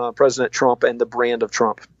 on President Trump and the brand of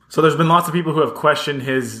Trump. So there's been lots of people who have questioned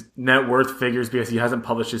his net worth figures because he hasn't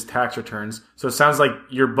published his tax returns. So it sounds like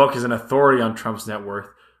your book is an authority on Trump's net worth.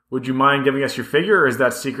 Would you mind giving us your figure, or is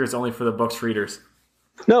that secret only for the book's readers?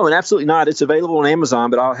 No, and absolutely not. It's available on Amazon,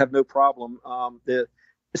 but I'll have no problem.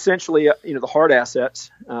 Essentially, the hard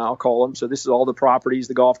assets, I'll call them. So this is all the properties,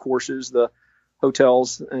 the golf courses, the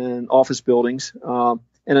hotels and office buildings,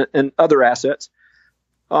 and other assets.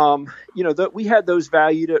 We had those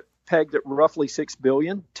valued pegged at roughly $6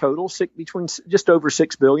 billion total, between just over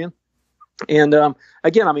 $6 billion. And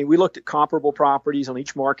again, I mean, we looked at comparable properties on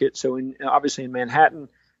each market. So obviously in Manhattan,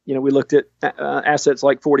 we looked at assets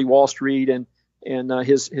like 40 Wall Street and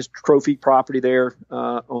his trophy property there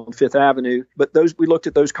on Fifth Avenue. But we looked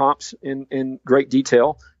at those comps in great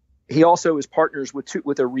detail. He also is partners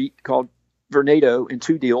with a REIT called Vornado in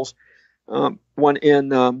two deals, one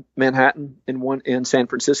in Manhattan and one in San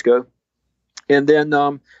Francisco. And then,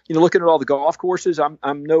 looking at all the golf courses,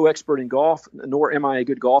 I'm no expert in golf, nor am I a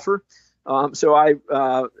good golfer. So I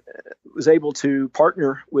was able to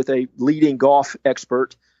partner with a leading golf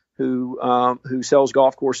expert who sells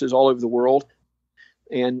golf courses all over the world.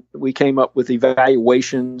 And we came up with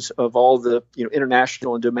evaluations of all the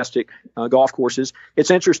international and domestic golf courses.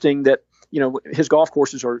 It's interesting that his golf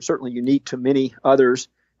courses are certainly unique to many others.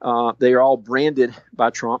 They are all branded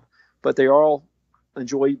by Trump, but they all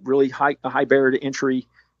enjoy really high barrier to entry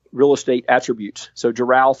real estate attributes. So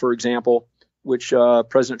Doral, for example, which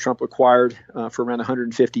President Trump acquired for around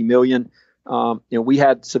 $150 million. We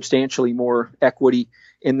had substantially more equity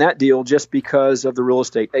in that deal just because of the real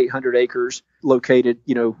estate, 800 acres located,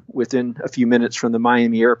 within a few minutes from the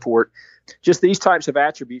Miami airport. Just these types of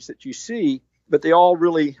attributes that you see, but they all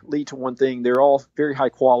really lead to one thing. They're all very high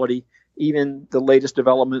quality. Even the latest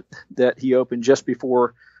development that he opened just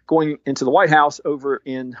before going into the White House over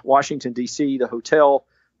in Washington, D.C., the hotel.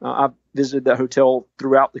 I've visited that hotel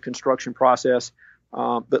throughout the construction process,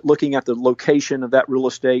 but looking at the location of that real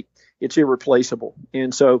estate, it's irreplaceable.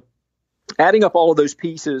 And so adding up all of those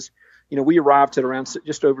pieces, we arrived at around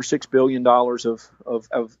just over $6 billion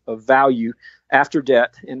of value after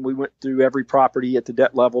debt. And we went through every property at the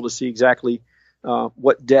debt level to see exactly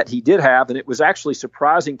what debt he did have. And it was actually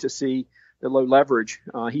surprising to see the low leverage.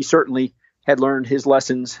 He certainly had learned his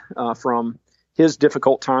lessons from his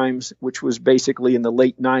difficult times, which was basically in the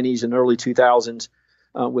late 90s and early 2000s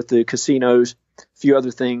with the casinos, a few other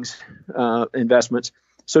things, investments.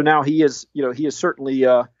 So now he has certainly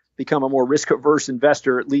become a more risk-averse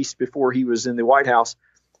investor, at least before he was in the White House.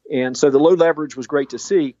 And so the low leverage was great to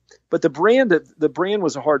see. But the brand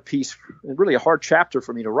was a hard piece, and really a hard chapter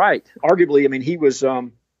for me to write. Arguably, I mean, he was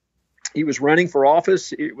running for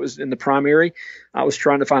office. It was in the primary. I was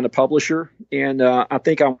trying to find a publisher, and I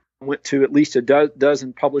think I went to at least a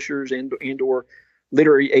dozen publishers and or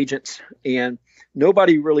literary agents, and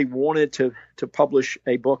nobody really wanted to publish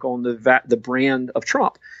a book on the brand of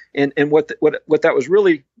Trump. And what that was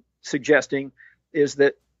really suggesting is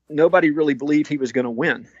that nobody really believed he was going to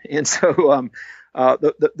win. And so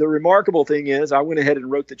the remarkable thing is I went ahead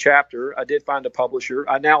and wrote the chapter. I did find a publisher.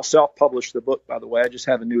 I now self-published the book, by the way. I just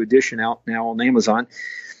have a new edition out now on Amazon.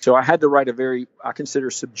 So I had to write a very, I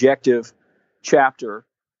consider, subjective chapter,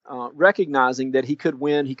 recognizing that he could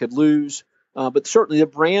win, he could lose, but certainly the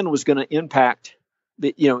brand was going to impact,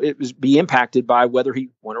 be impacted by whether he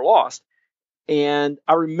won or lost. And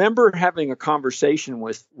I remember having a conversation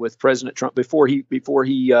with President Trump before he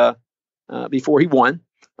won.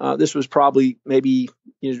 This was probably maybe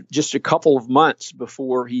just a couple of months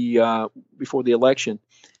before the election,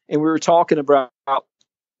 and we were talking about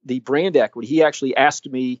the brand equity. He actually asked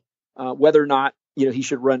me whether or not he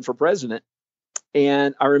should run for president,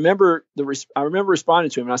 and I remember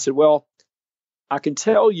responding to him, and I said, "Well, I can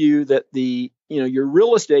tell you that your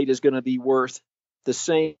real estate is going to be worth the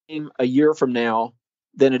same a year from now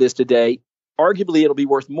than it is today. Arguably, it'll be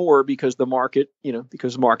worth more because the market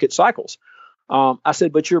cycles." I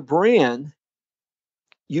said, "But your brand,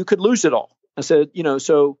 you could lose it all." I said,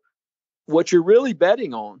 so what you're really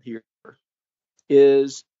betting on here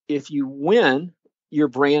is if you win, your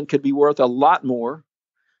brand could be worth a lot more.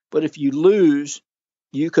 But if you lose,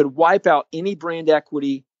 you could wipe out any brand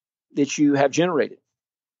equity that you have generated.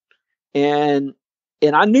 And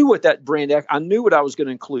I knew what that I knew what I was going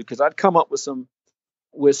to include, because I'd come up with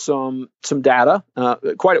some data,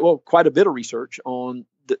 quite a bit of research on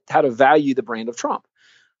how to value the brand of Trump.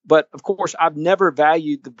 But of course, I've never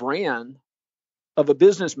valued the brand of a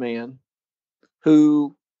businessman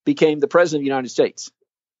who became the president of the United States.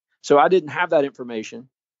 So I didn't have that information,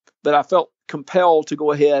 but I felt compelled to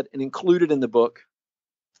go ahead and include it in the book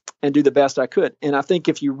and do the best I could. And I think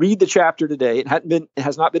if you read the chapter today, it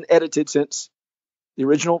has not been edited since the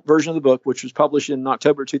original version of the book, which was published in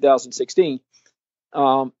October 2016.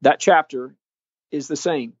 That chapter is the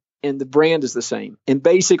same, and the brand is the same. And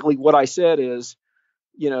basically what I said is,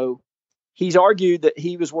 he's argued that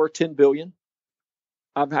he was worth $10 billion.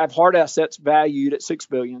 I have hard assets valued at $6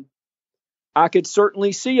 billion. I could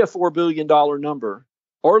certainly see a $4 billion number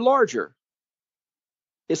or larger,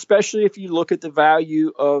 especially if you look at the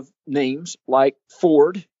value of names like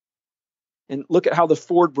Ford and look at how the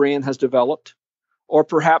Ford brand has developed, or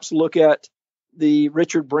perhaps look at the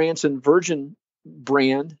Richard Branson Virgin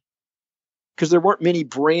brand, because there weren't many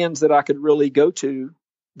brands that I could really go to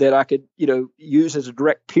that I could, use as a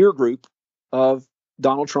direct peer group of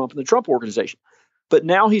Donald Trump and the Trump organization. But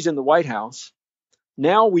now he's in the White House.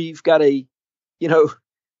 Now we've got a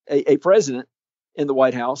president in the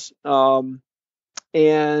White House.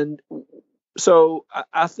 And so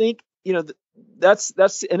I think,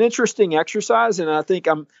 that's an interesting exercise. And I think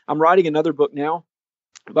I'm writing another book now,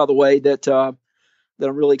 by the way, that I'm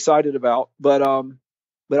really excited about. But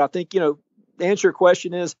I think, the answer to your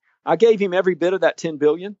question is, I gave him every bit of that $10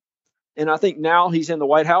 billion. And I think now he's in the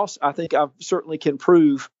White House, I think I certainly can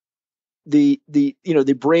prove the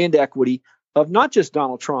brand equity of not just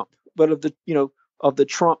Donald Trump, but of the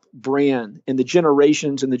Trump brand and the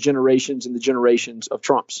generations and the generations and the generations of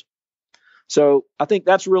Trumps. So I think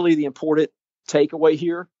that's really the important takeaway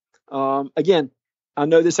here. Again, I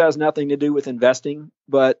know this has nothing to do with investing,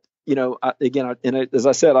 but as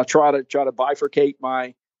I said, I try to bifurcate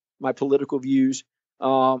my political views.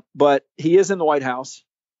 But he is in the White House,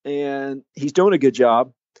 and he's doing a good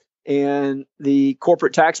job. And the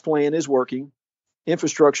corporate tax plan is working,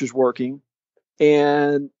 infrastructure is working,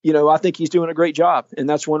 and I think he's doing a great job. And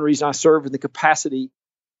that's one reason I serve in the capacity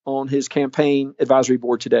on his campaign advisory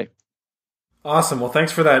board today. Awesome. Well,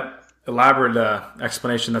 thanks for that elaborate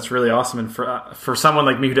explanation. That's really awesome. And for someone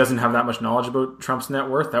like me who doesn't have that much knowledge about Trump's net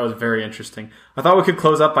worth, that was very interesting. I thought we could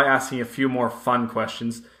close up by asking a few more fun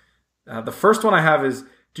questions. The first one I have is,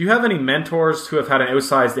 do you have any mentors who have had an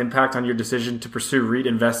outsized impact on your decision to pursue REIT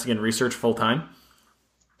investing and research full time?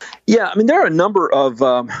 Yeah, there are a number of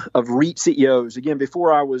REIT CEOs. Again,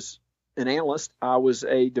 before I was an analyst, I was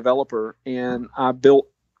a developer, and I built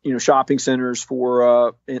shopping centers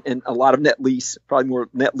for and a lot of net lease, probably more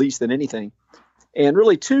net lease than anything. And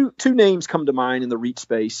really, two names come to mind in the REIT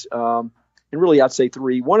space, and really I'd say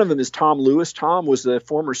three. One of them is Tom Lewis. Tom was the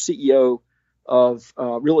former CEO of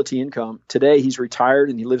Realty Income. Today he's retired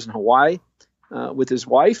and he lives in Hawaii with his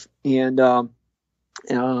wife. And Tom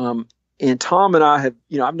and I have,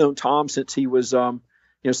 I've known Tom since he was,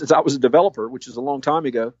 since I was a developer, which is a long time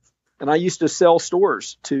ago. And I used to sell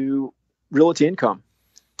stores to Realty Income.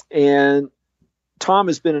 And Tom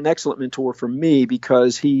has been an excellent mentor for me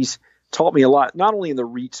because he's taught me a lot, not only in the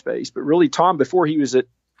REIT space, but really Tom, before he was at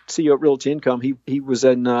CEO at Realty Income, he was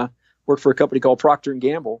worked for a company called Procter &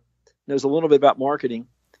 Gamble. Knows a little bit about marketing.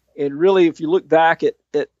 And really, if you look back at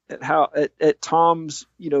Tom's,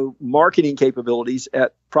 marketing capabilities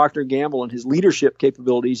at Procter & Gamble and his leadership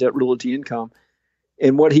capabilities at Realty Income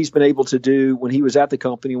and what he's been able to do when he was at the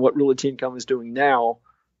company and what Realty Income is doing now,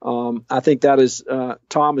 I think that is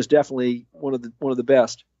Tom is definitely one of the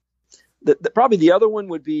best. Probably the other one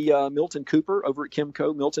would be Milton Cooper over at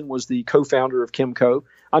Kimco. Milton was the co-founder of Kimco.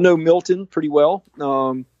 I know Milton pretty well.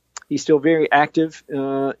 He's still very active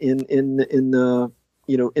in the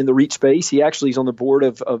REIT space. He actually is on the board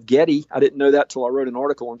of Getty. I didn't know that till I wrote an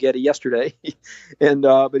article on Getty yesterday. And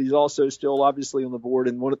but he's also still obviously on the board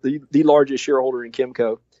and one of the largest shareholder in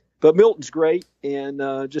Kimco. But Milton's great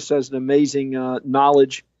and just has an amazing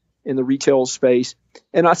knowledge in the retail space.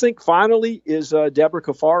 And I think finally is Deborah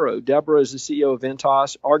Cafaro. Deborah is the CEO of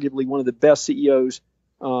Ventas, arguably one of the best CEOs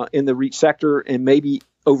in the REIT sector and maybe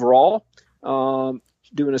overall.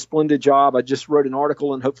 Doing a splendid job. I just wrote an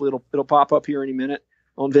article, and hopefully it'll pop up here any minute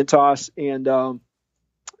on Ventas. And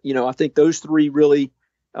I think those three really,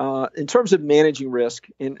 in terms of managing risk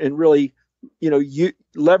and really,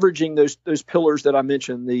 leveraging those pillars that I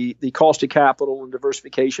mentioned, the cost of capital and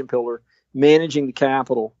diversification pillar, managing the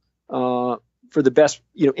capital for the best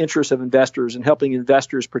interests of investors and helping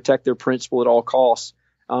investors protect their principal at all costs.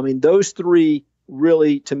 I mean, those three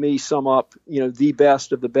really, to me, sum up the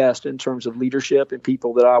best of the best in terms of leadership and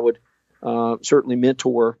people that I would certainly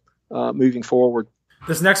mentor moving forward.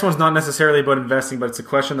 This next one's not necessarily about investing, but it's a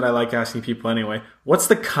question that I like asking people anyway. What's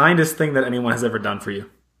the kindest thing that anyone has ever done for you?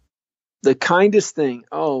 The kindest thing?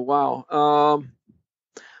 Oh, wow.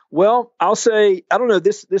 Well, I'll say, I don't know.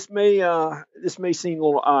 This may seem a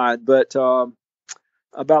little odd, but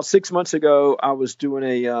about 6 months ago, I was doing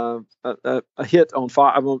a hit on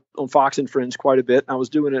Fox and Friends quite a bit. I was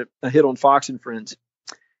doing a hit on Fox and Friends,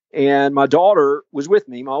 and my daughter was with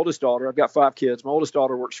me. My oldest daughter. I've got 5 kids. My oldest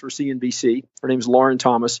daughter works for CNBC. Her name is Lauren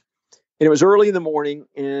Thomas, and it was early in the morning,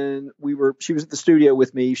 and she was at the studio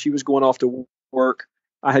with me. She was going off to work.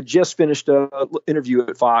 I had just finished an interview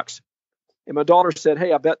at Fox, and my daughter said,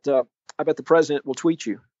 "Hey, I bet the president will tweet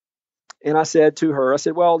you." And I said to her,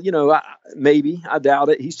 well, maybe. I doubt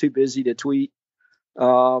it. He's too busy to tweet.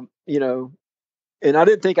 And I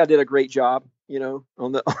didn't think I did a great job,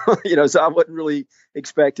 on the, so I wasn't really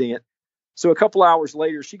expecting it. So a couple hours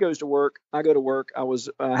later, she goes to work. I go to work. I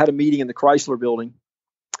had a meeting in the Chrysler building,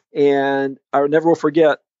 and I never will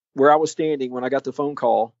forget where I was standing when I got the phone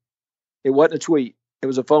call. It wasn't a tweet. It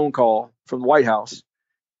was a phone call from the White House.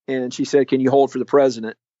 And she said, "Can you hold for the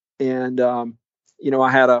president?" And, I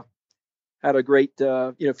had a great,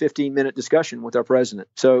 15-minute discussion with our president.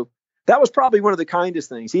 So that was probably one of the kindest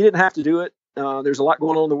things. He didn't have to do it. There's a lot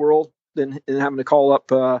going on in the world than having to call up,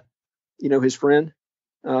 his friend.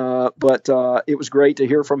 But it was great to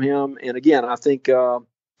hear from him. And again, I think,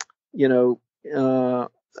 you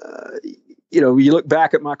look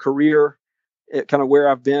back at my career, at kind of where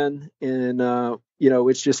I've been, and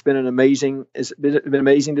it's just been it's been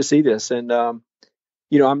amazing to see this. And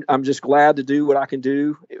I'm just glad to do what I can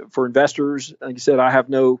do for investors. Like I said, I have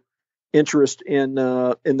no interest in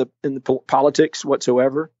the politics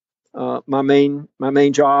whatsoever. My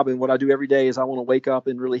main job and what I do every day is I want to wake up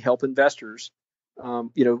and really help investors,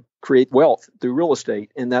 create wealth through real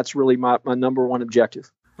estate, and that's really my number one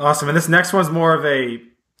objective. Awesome. And this next one's more of a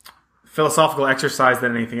philosophical exercise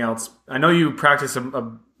than anything else. I know you practice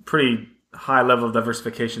a pretty high level of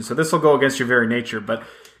diversification, so this will go against your very nature, but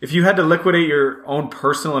if you had to liquidate your own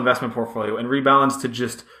personal investment portfolio and rebalance to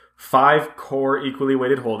just 5 core equally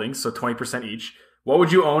weighted holdings, so 20% each, what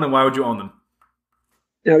would you own and why would you own them?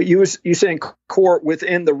 You saying core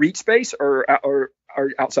within the REIT space or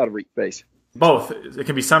outside of REIT space? Both. It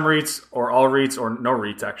can be some REITs or all REITs or no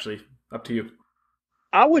REITs, actually. Up to you.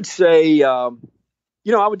 I would say, I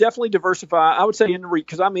would definitely diversify. I would say in the REIT,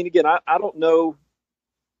 because again, I don't know.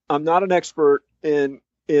 I'm not an expert in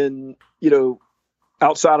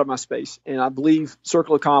outside of my space, and I believe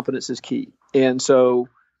circle of competence is key. And so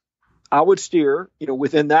I would steer,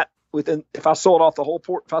 within if I sold off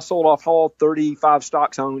all 35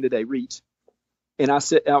 stocks I own today, REITs, and I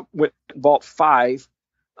went and bought 5,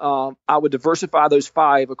 I would diversify those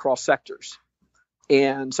 5 across sectors.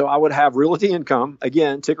 And so I would have Realty Income,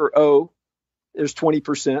 again, ticker O, there's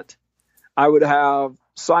 20%. I would have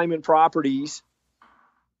Simon Properties,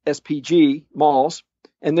 SPG, malls.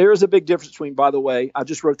 And there is a big difference between, by the way, I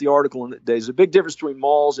just wrote the article in the day. There's a big difference between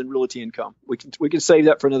malls and Realty Income. We can save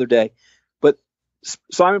that for another day. But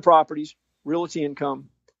Simon Properties, Realty Income,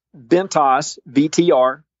 Ventas,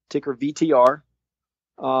 VTR, ticker VTR.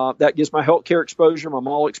 That gives my healthcare exposure, my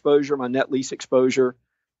mall exposure, my net lease exposure.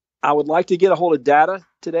 I would like to get a hold of data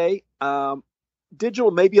today.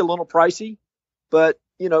 Digital may be a little pricey, but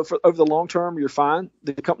for over the long term, you're fine.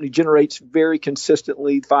 The company generates very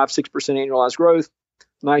consistently 5-6% annualized growth,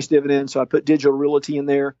 nice dividend. So I put Digital Realty in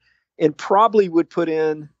there, and probably would put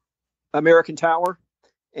in American Tower,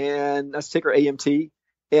 and that's ticker AMT.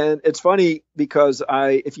 And it's funny because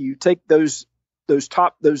if you take those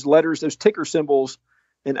letters, those ticker symbols,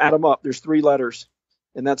 and add them up, there's 3 letters,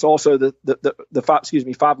 and that's also the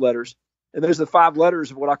 5 letters. And there's the 5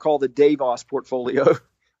 letters of what I call the Davos portfolio,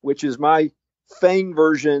 which is my FANG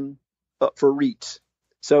version for REITs.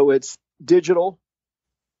 So it's Digital,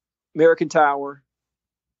 American Tower,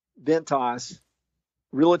 Ventas,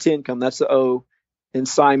 Realty Income, that's the O, and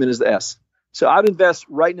Simon is the S. So I'd invest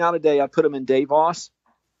right now today. I'd put them in Davos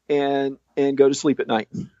and go to sleep at night.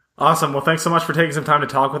 Awesome. Well, thanks so much for taking some time to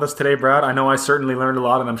talk with us today, Brad. I know I certainly learned a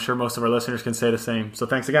lot, and I'm sure most of our listeners can say the same. So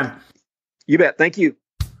thanks again. You bet. Thank you.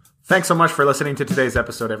 Thanks so much for listening to today's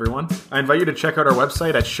episode, everyone. I invite you to check out our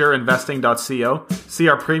website at sureinvesting.co, see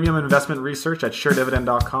our premium investment research at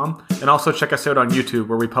suredividend.com, and also check us out on YouTube,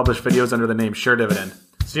 where we publish videos under the name Sure Dividend.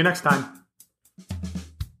 See you next time.